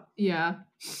draw. Yeah.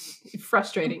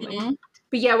 Frustratingly. Mhm.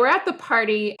 But yeah, we're at the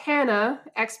party. Hannah,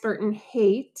 expert in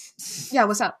hate. Yeah,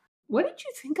 what's up? What did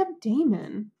you think of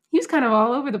Damon? He was kind of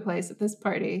all over the place at this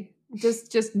party.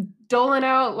 Just doling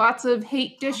out lots of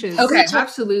hate dishes. Okay.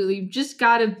 Absolutely. Just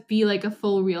gotta be like a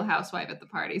full Real Housewife at the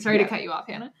party. Sorry to cut you off,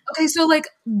 Hannah. Okay, so like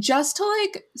just to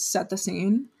like set the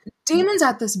scene, Damon's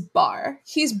at this bar.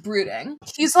 He's brooding.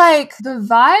 He's like, the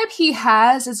vibe he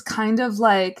has is kind of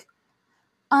like,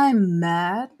 I'm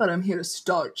mad, but I'm here to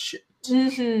start shit.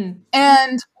 Mm-hmm.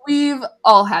 And we've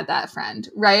all had that friend,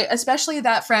 right? Especially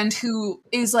that friend who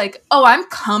is like, oh, I'm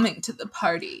coming to the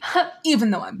party,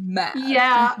 even though I'm mad.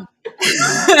 Yeah.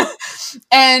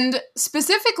 And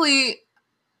specifically,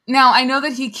 now I know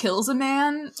that he kills a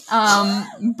man,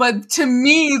 but to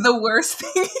me, the worst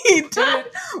thing he did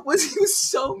was he was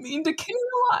so mean to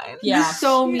Caroline. Yeah.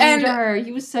 So mean And- to her.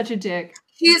 He was such a dick.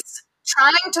 He's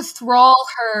trying to thrall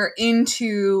her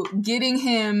into getting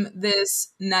him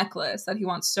this necklace that he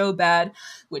wants so bad,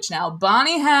 which now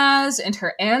Bonnie has and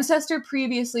her ancestor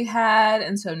previously had,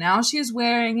 and so now she's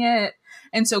wearing it.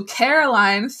 And so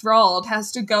Caroline, thralled,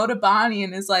 has to go to Bonnie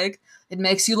and is like, it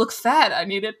makes you look fat. I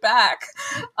need it back.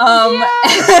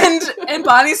 And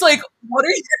Bonnie's like, what are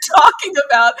you talking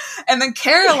about? And then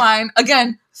Caroline,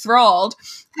 again, thralled,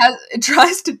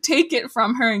 tries to take it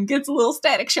from her and gets a little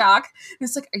static shock. And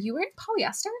it's like, are you wearing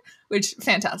polyester? Which,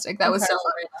 fantastic. That was so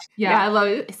funny. Yeah, I love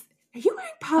it. Are you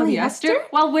wearing polyester?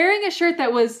 While wearing a shirt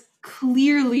that was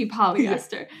clearly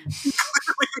polyester.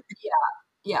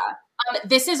 Yeah.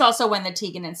 This is also when the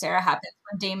Tegan and Sarah happens,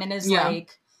 when Damon is Yeah.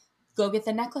 like, go get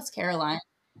the necklace, Caroline.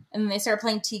 And then they start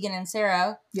playing Tegan and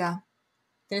Sarah. Yeah.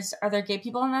 Are there gay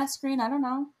people on that screen? I don't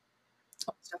know.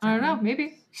 I don't know.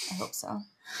 Maybe. I hope so.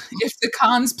 If the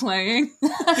con's playing.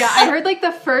 Yeah, I heard like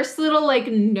the first little like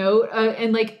note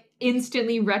and like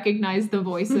instantly recognized the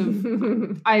voice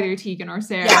of either Tegan or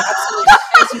Sarah. Yeah,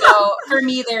 absolutely. For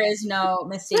me, there is no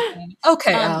mistaking.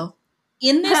 Okay, Elle.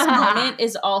 In this moment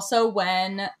is also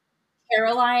when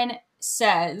Caroline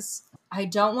says, I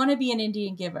don't want to be an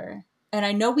Indian giver. And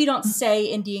I know we don't say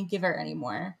Indian giver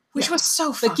anymore. Which was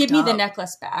so But fucked give me the up.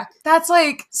 necklace back. That's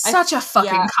like such a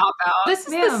fucking yeah. cop-out. This is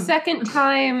the Ma'am. second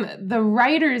time the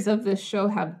writers of this show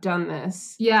have done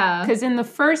this. Yeah. Because in the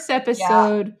first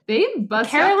episode, They bust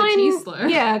Caroline, out the T-slur.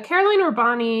 yeah, Caroline or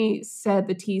Bonnie said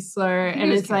the T slur, I think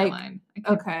and it was it's like, Caroline.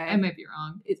 okay, I might be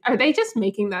wrong. are they just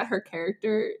making that her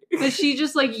character? But she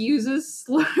just like uses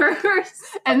slurs.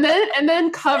 and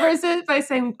then covers it by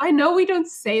saying, I know we don't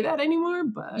say that anymore,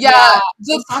 but Yeah,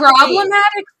 the it's not the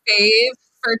problematic fave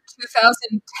for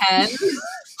 2010.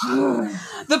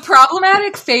 The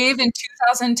problematic fave in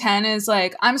 2010 is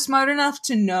like, I'm smart enough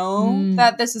to know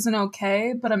that this isn't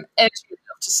okay, but I'm edgy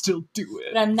enough to still do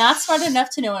it. But I'm not smart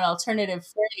enough to know an alternative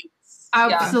phrase.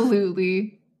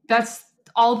 Absolutely. That's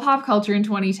all pop culture in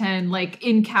 2010, like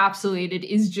encapsulated,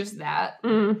 is just that.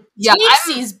 Yeah,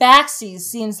 Deepsies, backsies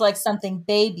seems like something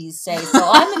babies say, so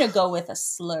I'm going to go with a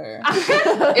slur.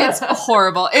 it's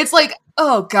horrible. It's like,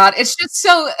 oh god, it's just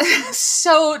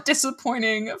so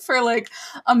disappointing for like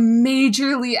a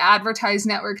majorly advertised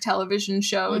network television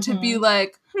show to be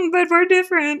like, but we're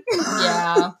different.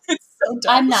 Yeah. It's so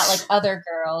dumb. I'm not like other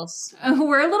girls.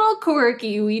 We're a little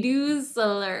quirky. We do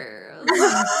slurs.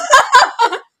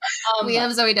 We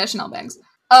have Zooey Deschanel bangs.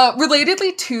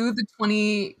 Relatedly to the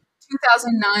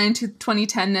 2009 to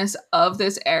 2010ness of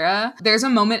this era, there's a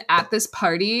moment at this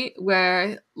party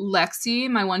where Lexi,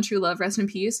 my one true love, rest in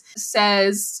peace,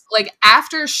 says, like,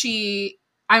 after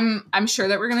I'm sure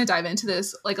that we're gonna dive into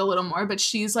this like a little more, but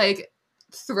she's like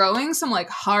throwing some like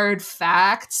hard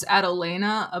facts at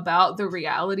Elena about the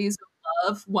realities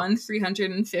of one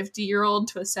 350-year-old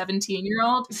to a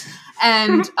 17-year-old,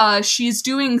 and she's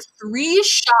doing 3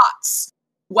 shots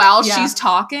while she's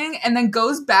talking, and then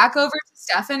goes back over to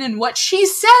Stefan, and what she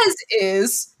says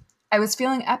is, I was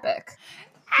feeling epic.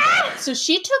 So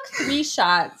she took 3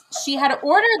 shots. She had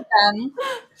ordered them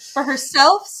for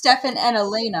herself, Stefan, and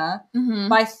Elena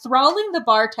by thralling the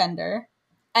bartender,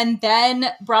 and then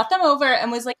brought them over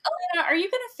and was like, Elena, are you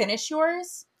going to finish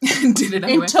yours? Did it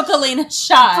anyway. And took Elena's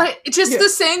shot. But just the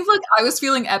saying, like, I was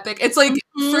feeling epic. It's like,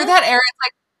 for that era, it's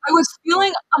like, I was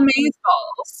feeling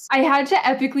amazeballs. I had to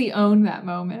epically own that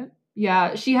moment.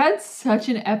 Yeah, she had such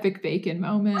an epic bacon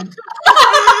moment.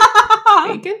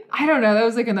 Bacon? I don't know. That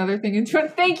was like another thing in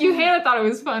front. Thank you, Hannah thought it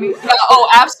was funny. Yeah, oh,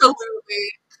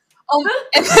 absolutely.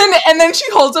 And then she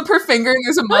holds up her finger and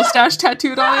there's a mustache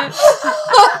tattooed on it.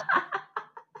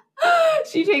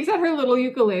 She takes out her little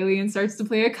ukulele and starts to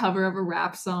play a cover of a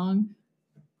rap song.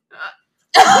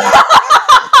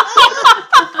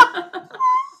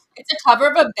 It's a cover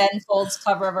of a Ben Folds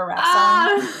cover of a rap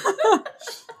song.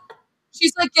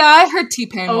 She's like, yeah, I heard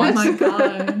T-Pain once. Oh my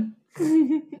god.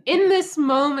 In this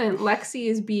moment, Lexi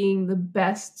is being the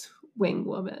best wing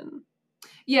woman.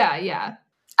 Yeah.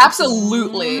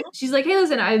 Absolutely. She's like, hey,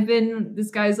 listen, I've been this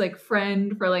guy's like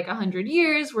friend for like 100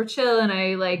 years. We're chill. And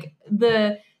I like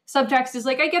the subtext is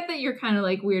like, I get that you're kind of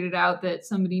like weirded out that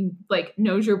somebody like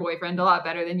knows your boyfriend a lot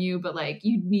better than you, but like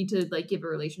you need to like give a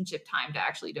relationship time to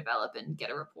actually develop and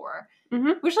get a rapport.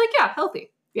 Which like, yeah,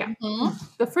 healthy. Yeah.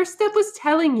 The first step was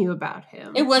telling you about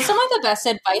him. It was some of the best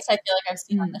advice I feel like I've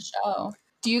seen on the show.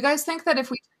 Do you guys think that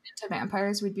if we turned into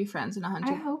vampires, we'd be friends in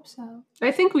 100? I hope so.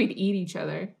 I think we'd eat each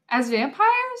other. As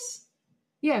vampires?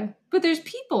 Yeah. But there's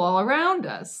people all around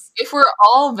us. If we're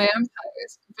all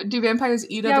vampires, do vampires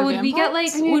eat other vampires? Yeah, would we get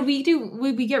like,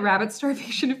 would we get rabbit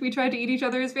starvation if we tried to eat each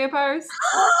other as vampires?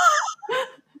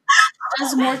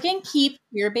 Does Morgan keep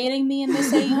queerbaiting me in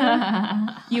this AU?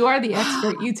 You are the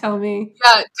expert, you tell me.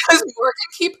 Yeah, does Morgan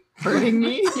keep hurting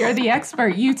me? You're the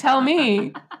expert, you tell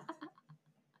me.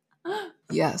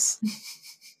 Yes.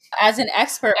 As an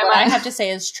expert, what I have to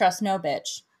say is trust no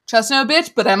bitch. Trust no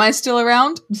bitch, but am I still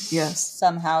around? Yes.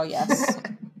 Somehow, yes.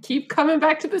 Keep coming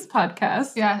back to this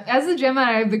podcast. Yeah, as the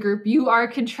Gemini of the group, you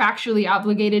are contractually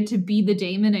obligated to be the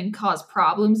daemon and cause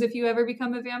problems if you ever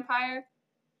become a vampire.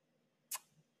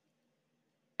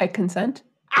 I consent.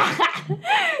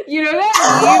 You know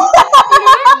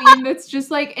that meme? That's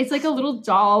just like, it's like a little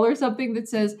doll or something that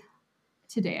says,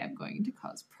 today I'm going to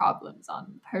cause problems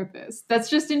on purpose.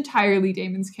 That's just entirely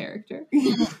Damon's character.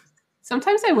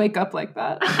 Sometimes I wake up like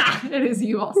that. It is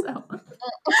you also.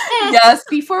 Yes.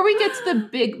 Before we get to the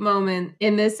big moment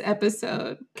in this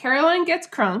episode, Caroline gets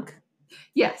crunk.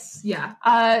 Yes. Yeah.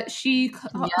 She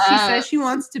says she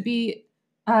wants to be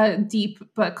deep,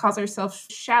 but calls herself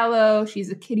shallow.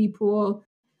 She's a kiddie pool.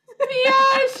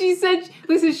 Yeah, she said,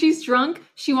 listen, she's drunk.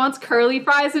 She wants curly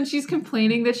fries, and she's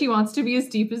complaining that she wants to be as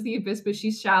deep as the abyss, but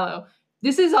she's shallow.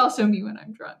 This is also me when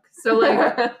I'm drunk. So,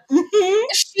 like,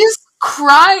 she's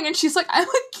crying, and she's like, I'm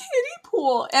a kiddie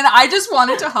pool. And I just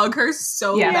wanted to hug her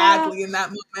so badly in that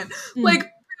moment.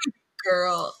 Like,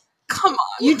 girl, come on.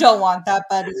 You don't want that,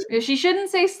 buddy. She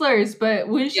shouldn't say slurs, but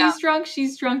when she's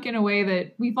drunk in a way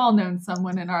that we've all known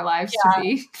someone in our lives to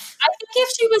be. I think if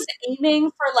she was aiming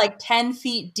for like 10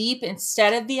 feet deep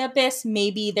instead of the abyss,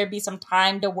 maybe there'd be some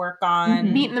time to work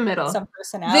on meet in the middle. Some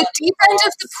personality. The deep end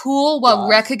of the pool while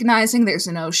recognizing there's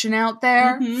an ocean out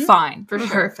there. Fine. For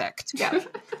perfect. Yeah.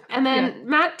 And then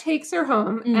Matt takes her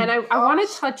home. And I want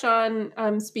to touch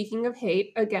on, speaking of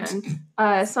hate, again,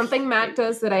 something Matt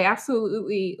does that I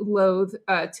absolutely loathe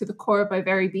to the core of my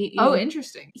very being. Oh,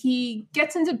 interesting. He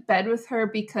gets into bed with her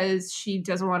because she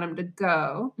doesn't want him to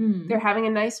go. They're having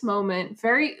a nice moment.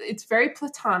 It's very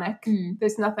platonic.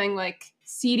 There's nothing like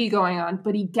seedy going on,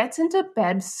 but he gets into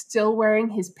bed still wearing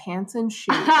his pants and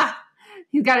shoes.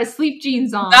 He's got his sleep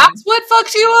jeans on. That's what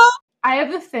fucked you up? I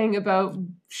have a thing about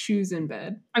shoes in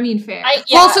bed. I mean, fair.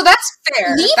 Well, so that's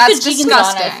fair. Leave that's the jeans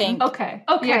disgusting. on, I think. Okay.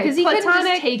 Yeah, because he couldn't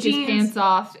just take jeans. his pants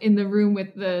off in the room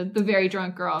with the very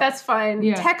drunk girl. That's fine.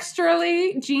 Yeah.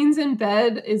 Texturally, jeans in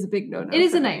bed is a big no-no. It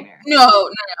is a nightmare. No.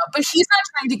 But he's not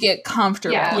trying to get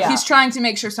comfortable. Yeah. He's trying to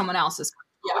make sure someone else is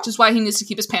comfortable, which is why he needs to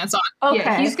keep his pants on. Okay.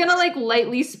 Yeah, he's gonna like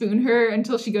lightly spoon her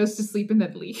until she goes to sleep and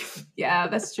then leave. Yeah,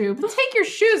 that's true. But take your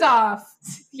shoes off,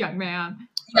 young man.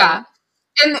 Yeah.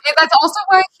 And that's also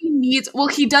why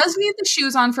he does need the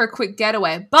shoes on for a quick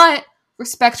getaway, but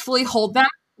respectfully hold them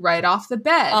right off the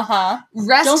bed.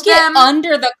 Rest Don't them get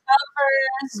under the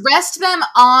covers. Rest them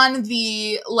on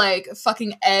the like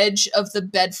fucking edge of the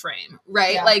bed frame,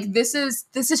 right? Yeah. Like this is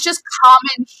just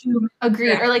common human. Agreed.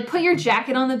 Yeah. Or like put your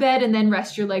jacket on the bed and then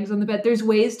rest your legs on the bed. There's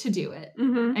ways to do it.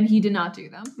 And he did not do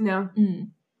them. No. Who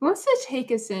wants to take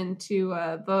us into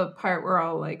the part we're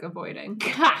all like avoiding?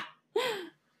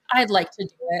 I'd like to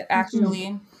do it,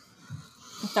 actually.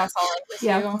 If that's all right with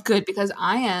you. Good, because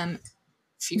I am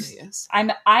furious.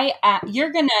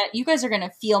 You guys are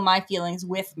gonna feel my feelings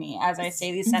with me as I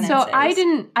say these sentences. So I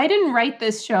didn't write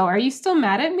this show. Are you still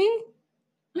mad at me?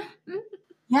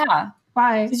 Yeah.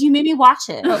 Why? Because you made me watch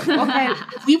it. Oh, okay.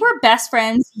 If we were best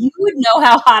friends, you would know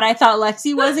how hot I thought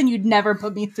Lexi was, and you'd never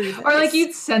put me through this. Or like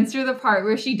you'd censor the part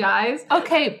where she dies.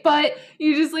 Okay, but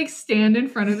you just like stand in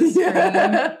front of the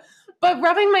screen. But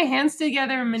rubbing my hands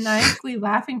together and maniacally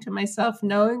laughing to myself,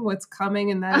 knowing what's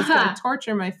coming and that is going to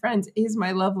torture my friends, is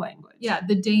my love language. Yeah,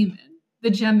 the Damon, the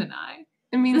Gemini.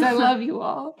 It means I love you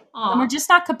all. And we're just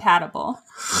not compatible.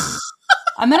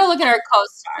 I'm going to look at our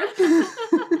co-star.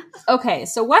 Okay,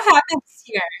 so what happens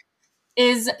here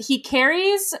is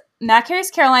Matt carries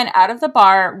Caroline out of the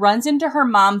bar, runs into her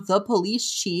mom, the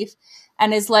police chief,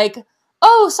 and is like,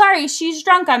 oh, sorry, she's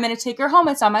drunk. I'm going to take her home.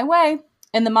 It's on my way.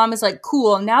 And the mom is like,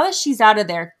 cool, now that she's out of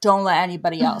there, don't let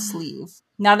anybody else leave.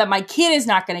 Now that my kid is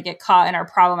not going to get caught in our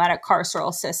problematic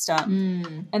carceral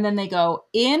system. And then they go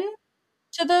in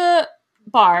to the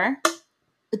bar.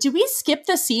 Do we skip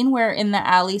the scene where in the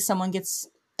alley someone gets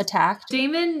attacked?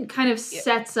 Damon kind of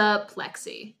sets up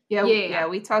Lexi. Yeah,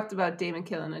 we talked about Damon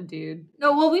killing a dude.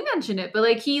 No, well, we mentioned it,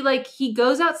 but he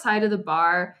goes outside of the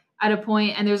bar at a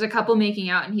point, and there's a couple making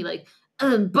out, and he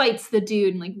bites the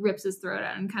dude and like rips his throat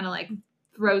out and kind of like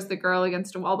throws the girl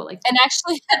against a wall. But and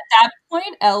actually at that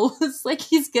point, Elle was like,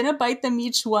 he's gonna bite them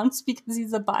each once because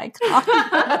he's a bicon.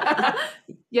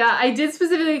 Yeah, I did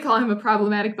specifically call him a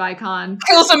problematic bicon.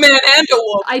 Kills a man and a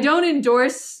woman. I don't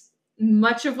endorse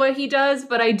much of what he does,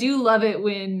 but I do love it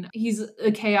when he's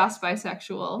a chaos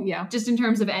bisexual. Yeah. Just in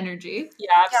terms of energy. Yeah,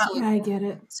 absolutely. Yeah, I get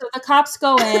it. So the cops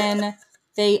go in,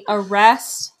 they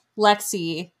arrest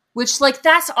Lexi, which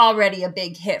that's already a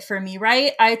big hit for me,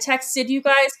 right? I texted you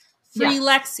guys, free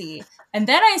Lexi. And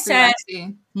then I said,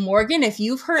 Morgan, if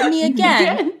you've hurt me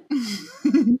again.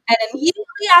 And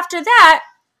immediately after that,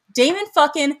 Damon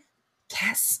fucking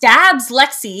stabs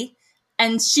Lexi.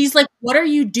 And she's like, what are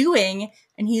you doing?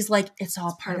 And he's like, it's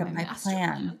all part of my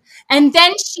plan. And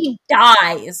then she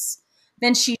dies.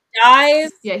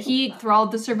 Yeah, he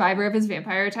thralled the survivor of his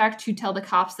vampire attack to tell the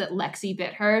cops that Lexi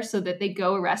bit her so that they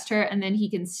go arrest her. And then he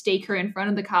can stake her in front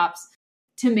of the cops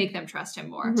to make them trust him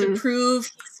more. To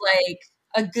prove he's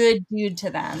a good dude to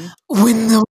them. When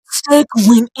the mistake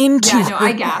went into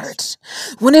her heart,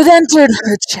 when it entered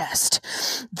her chest,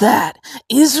 that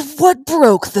is what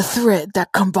broke the thread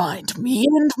that combined me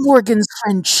and Morgan's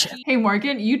friendship. Hey,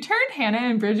 Morgan, you turned Hannah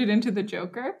and Bridget into the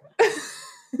Joker.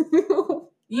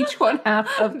 Each one half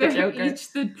of the Joker.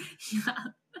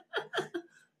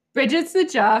 Bridget's the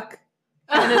jock.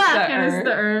 Hannah's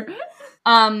the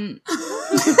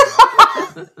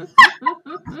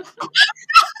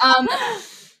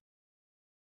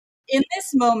In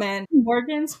this moment,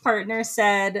 Morgan's partner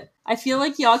said, I feel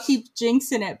like y'all keep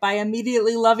jinxing it by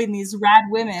immediately loving these rad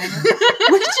women.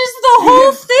 Which is the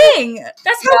whole thing.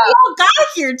 That's how we all got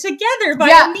here together, by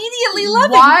immediately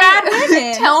loving rad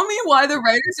women. Tell me why the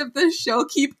writers of this show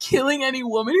keep killing any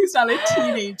woman who's not a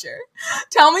teenager.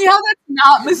 Tell me how that's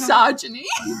not misogyny.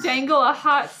 You dangle a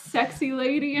hot, sexy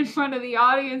lady in front of the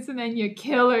audience and then you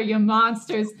kill her, you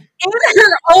monsters. In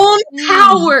her own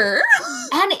power.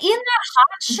 And in that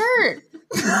hot shirt.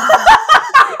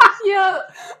 Yeah,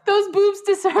 those boobs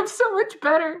deserve so much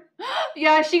better.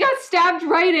 Yeah, she got stabbed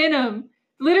right in them.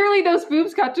 Literally, those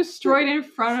boobs got destroyed in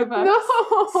front of us. No.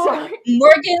 Sorry.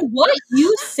 Morgan, what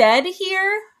you said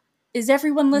here, is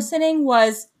everyone listening,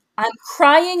 was, I'm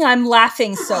crying, I'm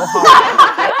laughing so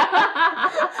hard.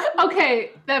 Okay,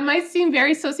 that might seem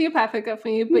very sociopathic of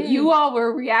me, but you all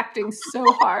were reacting so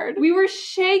hard. We were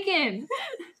shaken.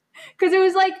 Because it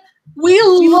was like, we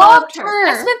loved her.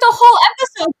 I spent the whole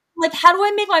episode how do I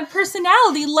make my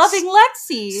personality loving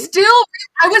Lexi? Still,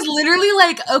 I was literally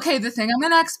like, okay, the thing I'm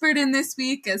an expert in this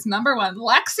week is number 1,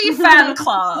 Lexi fan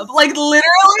club.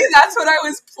 Literally, that's what I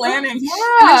was planning. Yeah.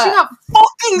 And then she got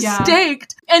fucking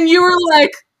staked. And you were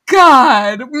like,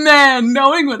 God, man,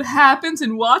 knowing what happens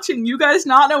and watching you guys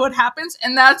not know what happens.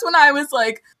 And that's when I was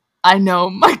like, I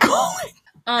know my calling.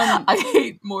 I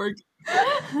hate Morgan.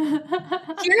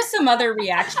 Here's some other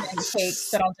reaction takes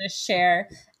that I'll just share.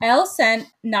 Elle sent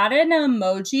not an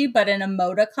emoji, but an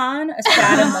emoticon, a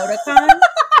sad emoticon.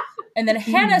 And then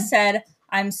Hannah said,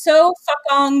 I'm so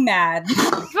fucking mad.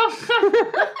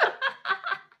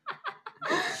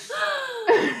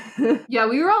 Yeah,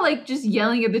 we were all like just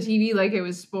yelling at the TV like it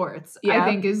was sports. Yeah. I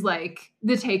think is like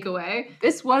the takeaway.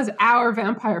 This was our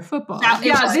vampire football. That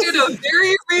did a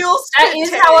very real That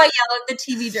is how I yell at the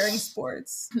TV during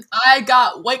sports. I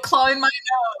got White Claw in my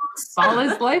nose. Ball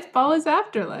is life, ball is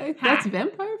afterlife. That's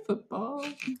vampire football.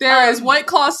 There is White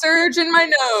Claw surge in my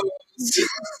nose.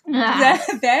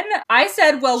 Then I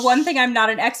said, well, one thing I'm not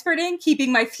an expert in,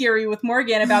 keeping my fury with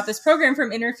Morgan about this program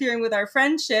from interfering with our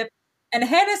friendship. And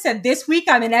Hannah said, this week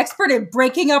I'm an expert in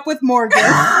breaking up with Morgan.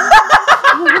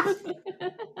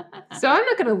 So I'm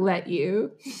not going to let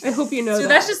you. I hope you know that. So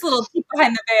that's just a little peek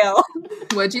behind the veil.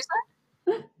 What'd you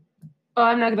say? Oh,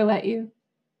 I'm not going to let you.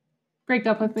 Break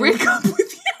up with me. Break up with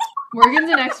you. Morgan's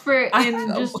an expert in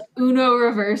just Uno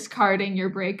reverse carding your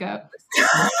breakup.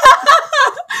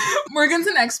 Morgan's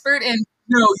an expert in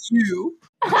no you.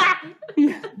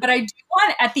 But I do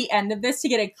want at the end of this to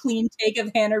get a clean take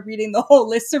of Hannah reading the whole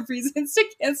list of reasons to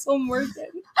cancel Morgan.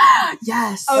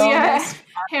 Yes. Oh yeah,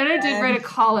 Hannah did write a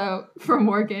call out for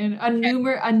Morgan, a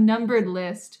numbered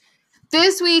list.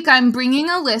 This week I'm bringing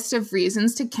a list of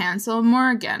reasons to cancel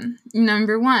Morgan.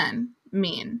 Number 1,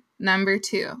 mean. Number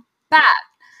 2, bad.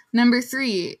 Number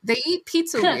 3, they eat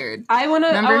pizza weird. I want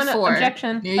to. Number 4,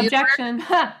 objection. New Objection.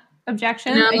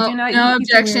 Objection. No, I do not no eat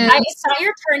pizza objection. weird. It's not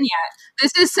your turn yet.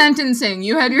 This is sentencing.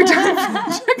 You had your time for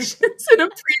objections in a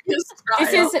previous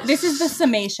trial. This is the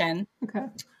summation. Okay.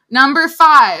 Number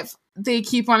 5, they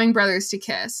keep wanting brothers to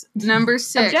kiss. Number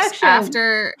 6, Objection.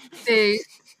 after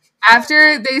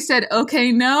they said,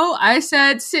 okay, no, I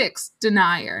said 6,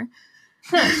 denier.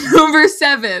 Number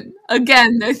 7,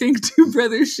 again, I think 2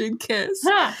 brothers should kiss.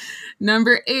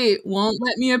 Number 8, won't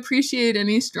let me appreciate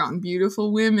any strong,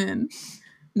 beautiful women.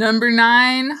 Number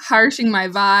 9, harshing my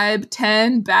vibe.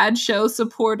 10, bad show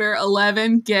supporter.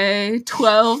 11, gay.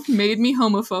 12, made me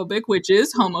homophobic, which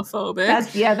is homophobic.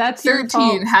 That's your 13,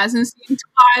 fault. hasn't seen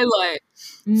Twilight.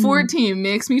 14,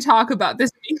 makes me talk about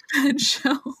this bed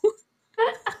show.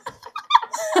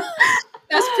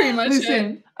 That's pretty much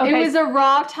it. Okay. It was a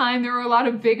raw time. There were a lot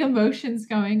of big emotions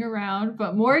going around,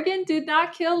 but Morgan did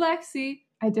not kill Lexi.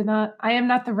 I did not. I am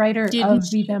not the writer of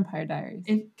the Vampire Diaries.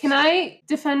 Can I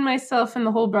defend myself in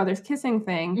the whole brothers kissing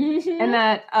thing? Mm-hmm. And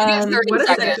that 30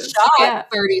 seconds. Yeah,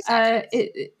 30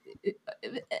 seconds.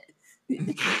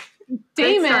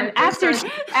 Damon,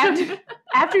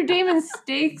 after Damon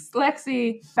stakes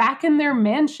Lexi back in their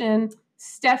mansion,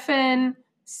 Stefan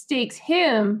stakes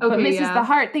him, but misses the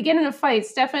heart. They get in a fight.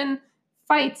 Stefan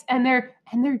fights, and they're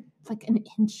like an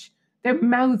inch. Their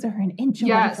mouths are an inch away.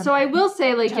 Yeah. From so I will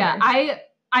say, like, each other.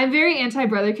 I'm very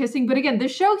anti-brother kissing, but again, the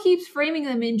show keeps framing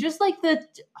them in just like the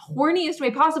horniest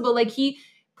way possible. Like he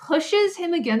pushes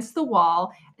him against the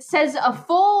wall, says a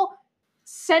full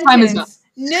sentence. No.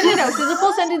 Says a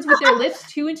full sentence with their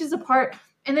lips 2 inches apart,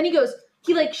 and then he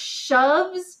like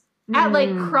shoves at like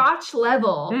crotch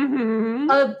level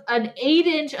of an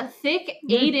 8-inch, a thick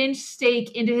 8-inch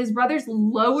steak into his brother's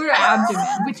lower abdomen,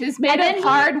 which is made of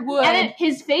hard wood. And then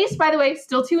his face, by the way,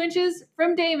 still 2 inches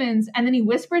from Damon's, and then he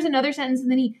whispers another sentence, and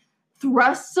then he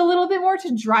thrusts a little bit more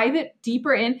to drive it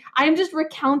deeper in. I'm just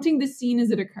recounting the scene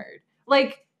as it occurred.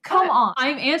 Like, come on.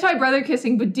 I'm anti-brother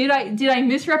kissing, but did I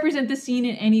misrepresent the scene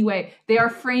in any way? They are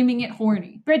framing it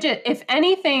horny. Bridget, if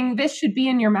anything, this should be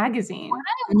in your magazine.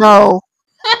 No.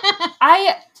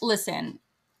 Listen,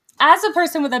 as a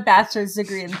person with a bachelor's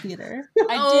degree in theater,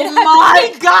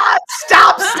 my God,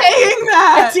 stop saying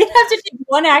that! I did have to take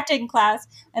one acting class,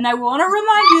 and I want to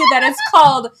remind you that it's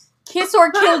called Kiss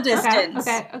or Kill Distance.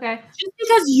 Okay. Just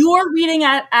because you're reading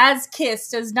it as Kiss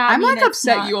does not mean like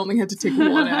upset you only had to take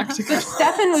one acting class. But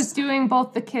Stefan was doing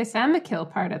both the kiss and the kill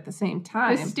part at the same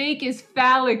time. The steak is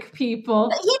phallic, people.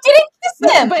 He didn't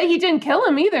kiss him! But he didn't kill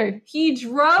him either. He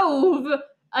drove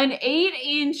an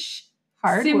 8-inch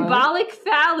Hardwood. symbolic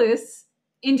phallus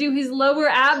into his lower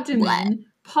abdomen,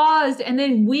 paused, and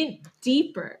then went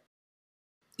deeper.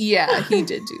 Yeah, he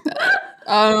did do that.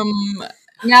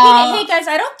 Hey guys,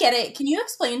 I don't get it. Can you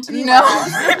explain to me? No,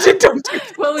 don't.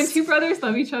 Well, when 2 brothers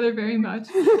love each other very much.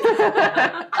 No!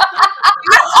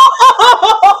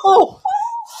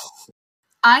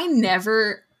 I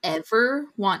never, ever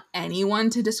want anyone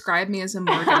to describe me as a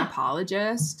Morgan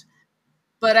apologist.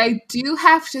 But I do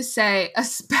have to say,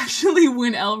 especially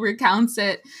when Elle recounts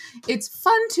it, it's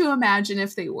fun to imagine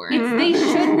if they weren't. They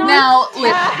should not. Now,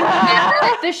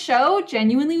 the show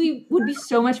genuinely would be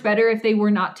so much better if they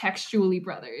were not textually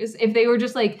brothers. If they were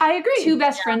just like, I agree, 2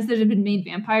 best friends that have been made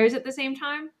vampires at the same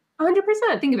time.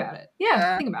 100%. Think about it.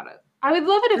 Yeah, think about it. I would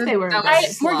love it if they were.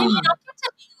 Morgan, you don't get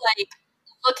to be like,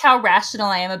 look how rational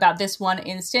I am about this one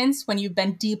instance when you've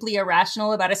been deeply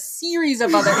irrational about a series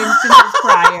of other instances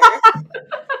prior.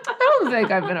 I don't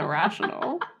think I've been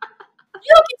irrational.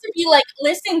 to be like,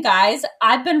 listen, guys,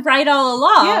 I've been right all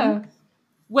along. Yeah.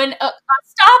 When a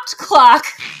stopped clock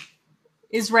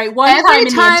is right one Every time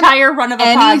in the entire run of a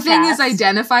anything podcast. is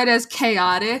identified as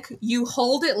chaotic, you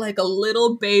hold it like a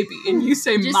little baby and you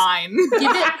say Just mine.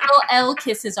 Give it little L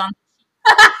kisses on.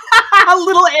 A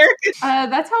little air kiss.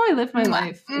 That's how I live my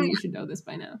life, and you should know this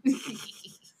by now.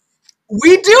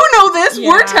 We do know this. Yeah.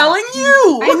 We're telling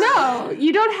you. I know.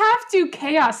 You don't have to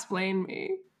chaos-plain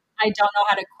me. I don't know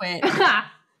how to quit.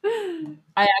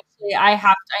 I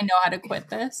know how to quit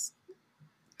this.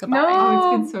 Goodbye. No.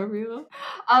 Oh, it's been so real.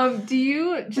 Do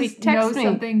you just know text me.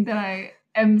 something that I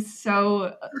am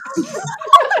so...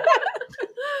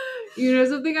 You know,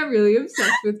 something I'm really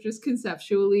obsessed with just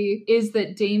conceptually is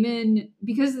that Damon,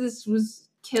 because this was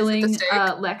killing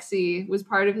Lexi, was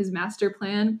part of his master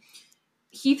plan,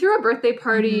 he threw a birthday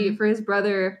party for his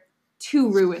brother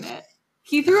to ruin it.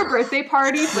 He threw a birthday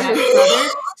party for his brother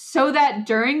so that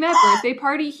during that birthday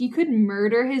party, he could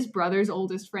murder his brother's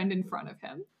oldest friend in front of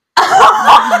him.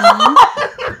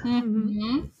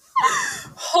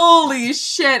 Holy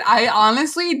shit. I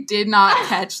honestly did not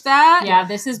catch that. Yeah,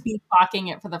 this is me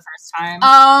clocking it for the first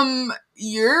time.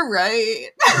 You're right.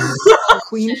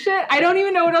 Queen shit? I don't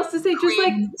even know what else to say. Just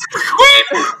like Queen!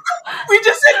 We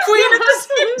just said queen at the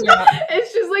same time. Yeah.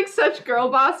 It's just like such girl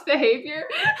boss behavior.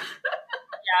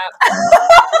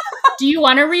 Do you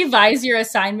want to revise your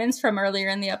assignments from earlier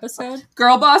in the episode?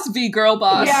 Girl boss v girl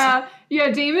boss. Yeah,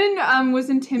 Damon was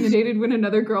intimidated when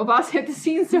another girl boss hit the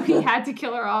scene, so he had to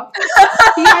kill her off.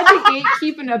 He had to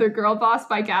gatekeep another girl boss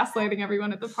by gaslighting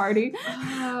everyone at the party.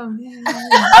 Oh, man.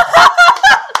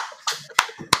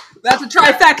 That's a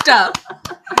trifecta.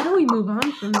 How do we move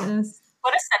on from this?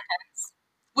 What a sentence.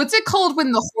 What's it called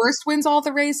when the horse wins all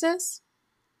the races?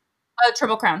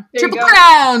 Triple Crown. There you Triple go.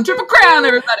 crown! Triple crown,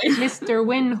 everybody! Mr.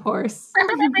 Windhorse.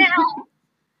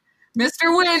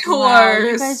 Mr. Windhorse! Wow,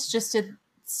 you guys just did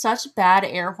such bad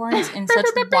air horns in such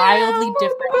wildly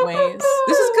different ways.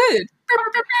 This is good.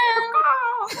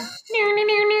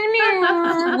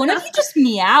 One of you just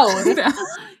meowed.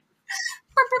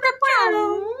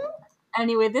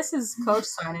 Anyway, this is Coach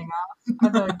signing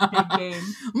off of a big game.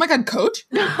 Oh my god, Coach?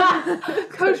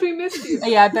 Coach, we missed you.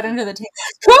 Yeah, I bet under the table.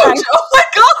 Coach! Oh my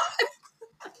god!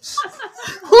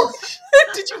 Holy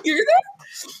shit, did you hear that?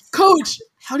 Coach,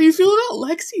 how do you feel about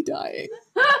Lexi dying?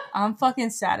 I'm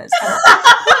fucking sad as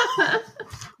hell.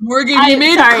 Morgan, you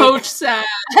made Coach sad.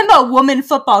 I'm a woman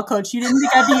football coach. You didn't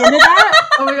think I'd be into that?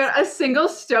 Oh my god, a single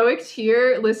stoic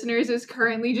tear, listeners, is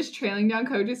currently just trailing down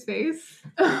Coach's face.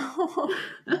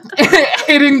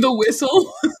 Hitting the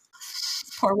whistle.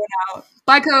 Pour one out.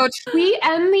 Bye, Coach. We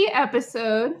end the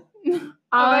episode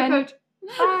Bye, on Coach.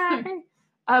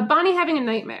 Bonnie having a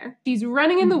nightmare. She's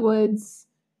running in the woods.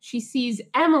 She sees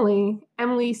Emily.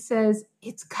 Emily says,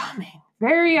 "It's coming,"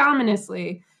 very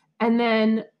ominously. And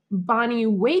then Bonnie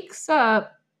wakes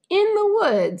up in the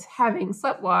woods, having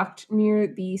sleptwalked near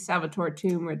the Salvatore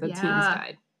tomb where the teens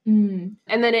died. And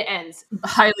then it ends.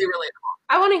 Highly relatable.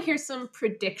 I want to hear some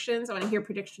predictions. I want to hear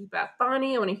predictions about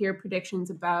Bonnie. I want to hear predictions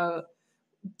about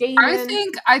Damon.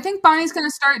 I think Bonnie's gonna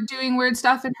start doing weird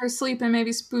stuff in her sleep and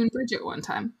maybe spoon Bridget one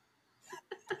time.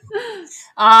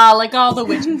 Like all the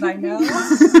witches I know.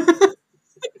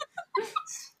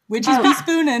 Witches be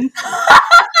spooning.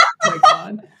 Oh my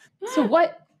god. So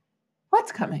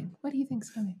what's coming? What do you think's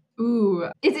coming? Ooh,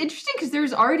 it's interesting because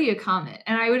there's already a comet,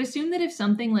 and I would assume that if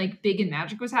something like big and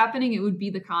magic was happening, it would be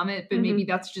the comet, but maybe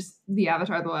that's just the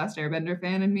Avatar: The Last Airbender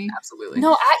fan in me. Absolutely.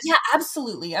 No, yeah,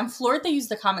 absolutely. I'm floored they used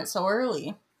the comet so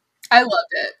early. I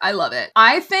love it.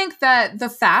 I think that the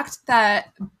fact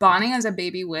that Bonnie as a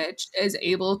baby witch is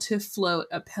able to float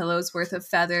a pillow's worth of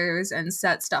feathers and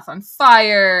set stuff on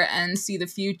fire and see the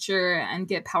future and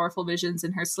get powerful visions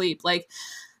in her sleep, like,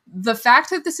 the fact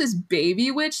that this is baby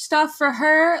witch stuff for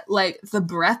her, like, the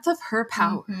breadth of her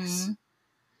powers,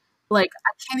 like,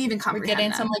 I can't even comprehend. We're getting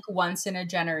that. some, like, once in a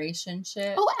generation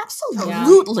shit. Oh,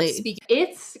 absolutely. Yeah.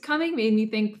 It's coming made me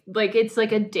think, like, it's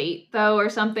like a date, though, or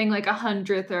something like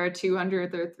 100th or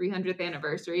 200th or 300th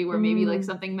anniversary where maybe, like,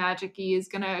 something magic-y is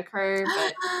gonna occur,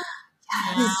 but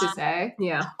who's to say?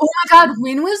 Yeah. Oh my god,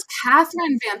 when was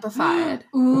Catherine vampified?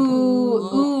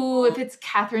 Ooh, if it's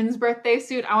Catherine's birthday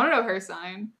suit, I want to know her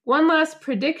sign. One last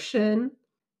prediction.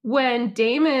 When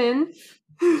Damon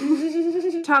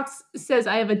says,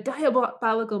 "I have a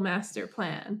diabolical master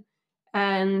plan,"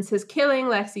 and says killing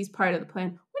Lexi's part of the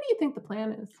plan. What do you think the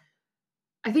plan is?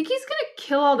 I think he's gonna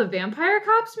kill all the vampire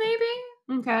cops,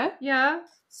 maybe? Okay. Yeah.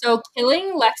 So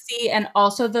killing Lexi and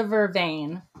also the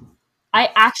Vervain. I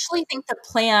actually think the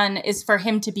plan is for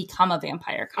him to become a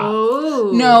vampire cop.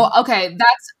 Oh. No, okay,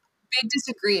 that's big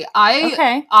disagree.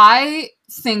 I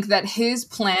think that his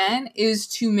plan is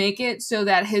to make it so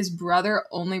that his brother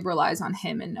only relies on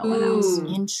him and no one else.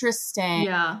 Interesting.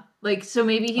 Yeah. Like, so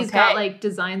maybe he's got like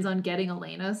designs on getting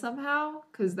Elena somehow,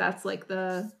 because that's like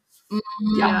the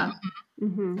yeah.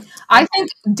 Mm-hmm. I think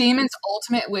Damon's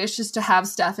ultimate wish is to have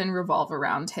Stefan revolve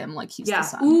around him like he's the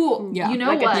sun. Ooh, Yeah, you know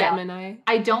like what? a Gemini.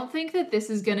 I don't think that this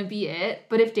is going to be it,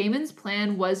 but if Damon's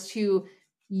plan was to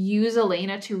use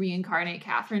Elena to reincarnate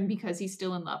Catherine because he's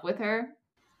still in love with her.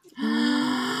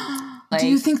 Do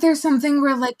you think there's something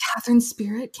where like Catherine's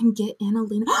spirit can get in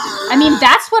Elena? I mean,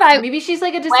 that's what maybe she's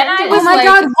like a descendant. Oh my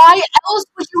god, why else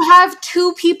would you have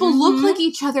two people look like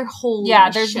each other? Holy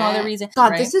there's no other reason.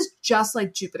 God, this is just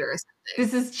like Jupiter Ascending.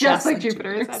 This is just like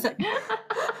Jupiter Ascending.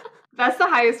 That's the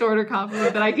highest order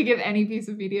compliment that I could give any piece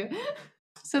of media.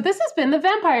 So this has been the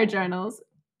Vampire Journals,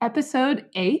 episode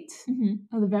 8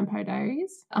 of the Vampire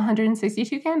Diaries.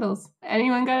 162 candles.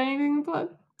 Anyone got anything to plug?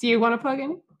 Do you want to plug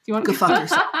in? Do you want to go fuck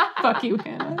yourself? Fuck you,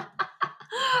 Hannah.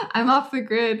 I'm off the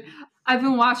grid. I've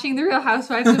been watching The Real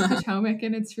Housewives of Potomac,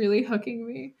 and it's really hooking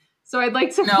me. So I'd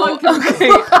like to plug. Okay,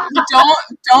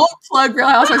 don't plug Real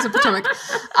Housewives of Potomac.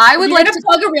 I would like to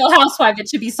plug a Real Housewife. It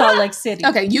should be Salt Lake City.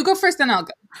 Okay, you go first, then I'll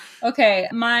go. Okay,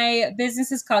 my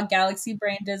business is called Galaxy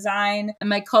Brain Design, and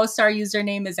my co-star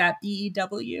username is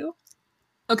 @BEW.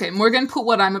 Okay, Morgan, put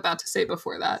what I'm about to say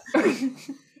before that.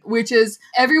 Which is,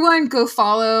 everyone go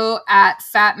follow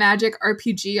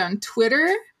 @FatMagicRPG on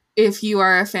Twitter if you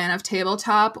are a fan of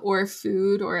tabletop or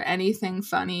food or anything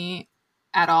funny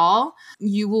at all.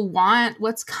 You will want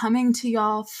what's coming to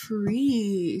y'all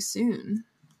free soon.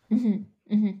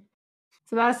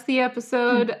 So that's the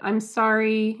episode. I'm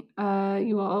sorry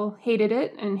you all hated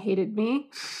it and hated me.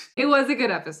 It was a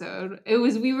good episode.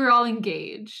 We were all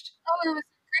engaged. Oh, it was a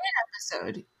great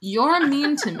episode. You're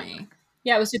mean to me.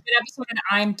 Yeah, it was a good episode, and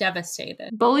I'm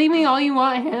devastated. Bully me all you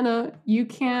want, Hannah. You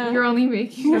can't. You're only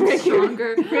making me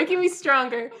stronger. Making me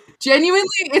stronger. Genuinely,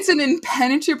 it's an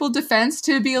impenetrable defense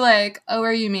to be like, oh,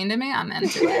 are you mean to me? I'm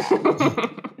into it.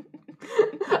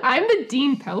 I'm the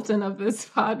Dean Pelton of this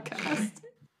podcast.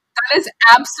 That has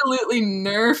absolutely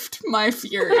nerfed my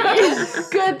fury.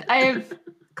 Good. I have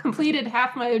completed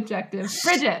half my objective.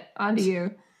 Bridget, on to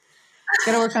you.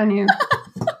 Gotta work on you.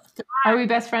 Are we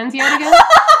best friends yet again?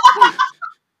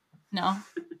 No.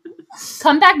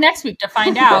 Come back next week to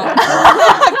find out.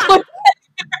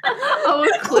 Oh, a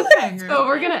cliffhanger. So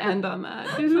we're gonna end on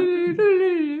that.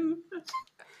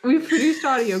 We've produced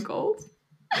audio gold.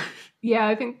 Yeah,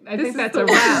 I think that's a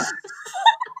wrap.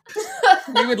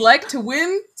 We would like to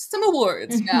win some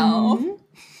awards now.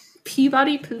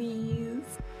 Peabody, please.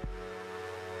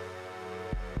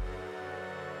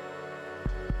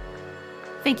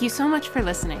 Thank you so much for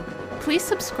listening. Please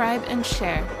subscribe and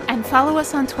share, and follow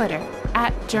us on Twitter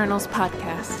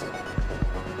 @JournalsPodcast.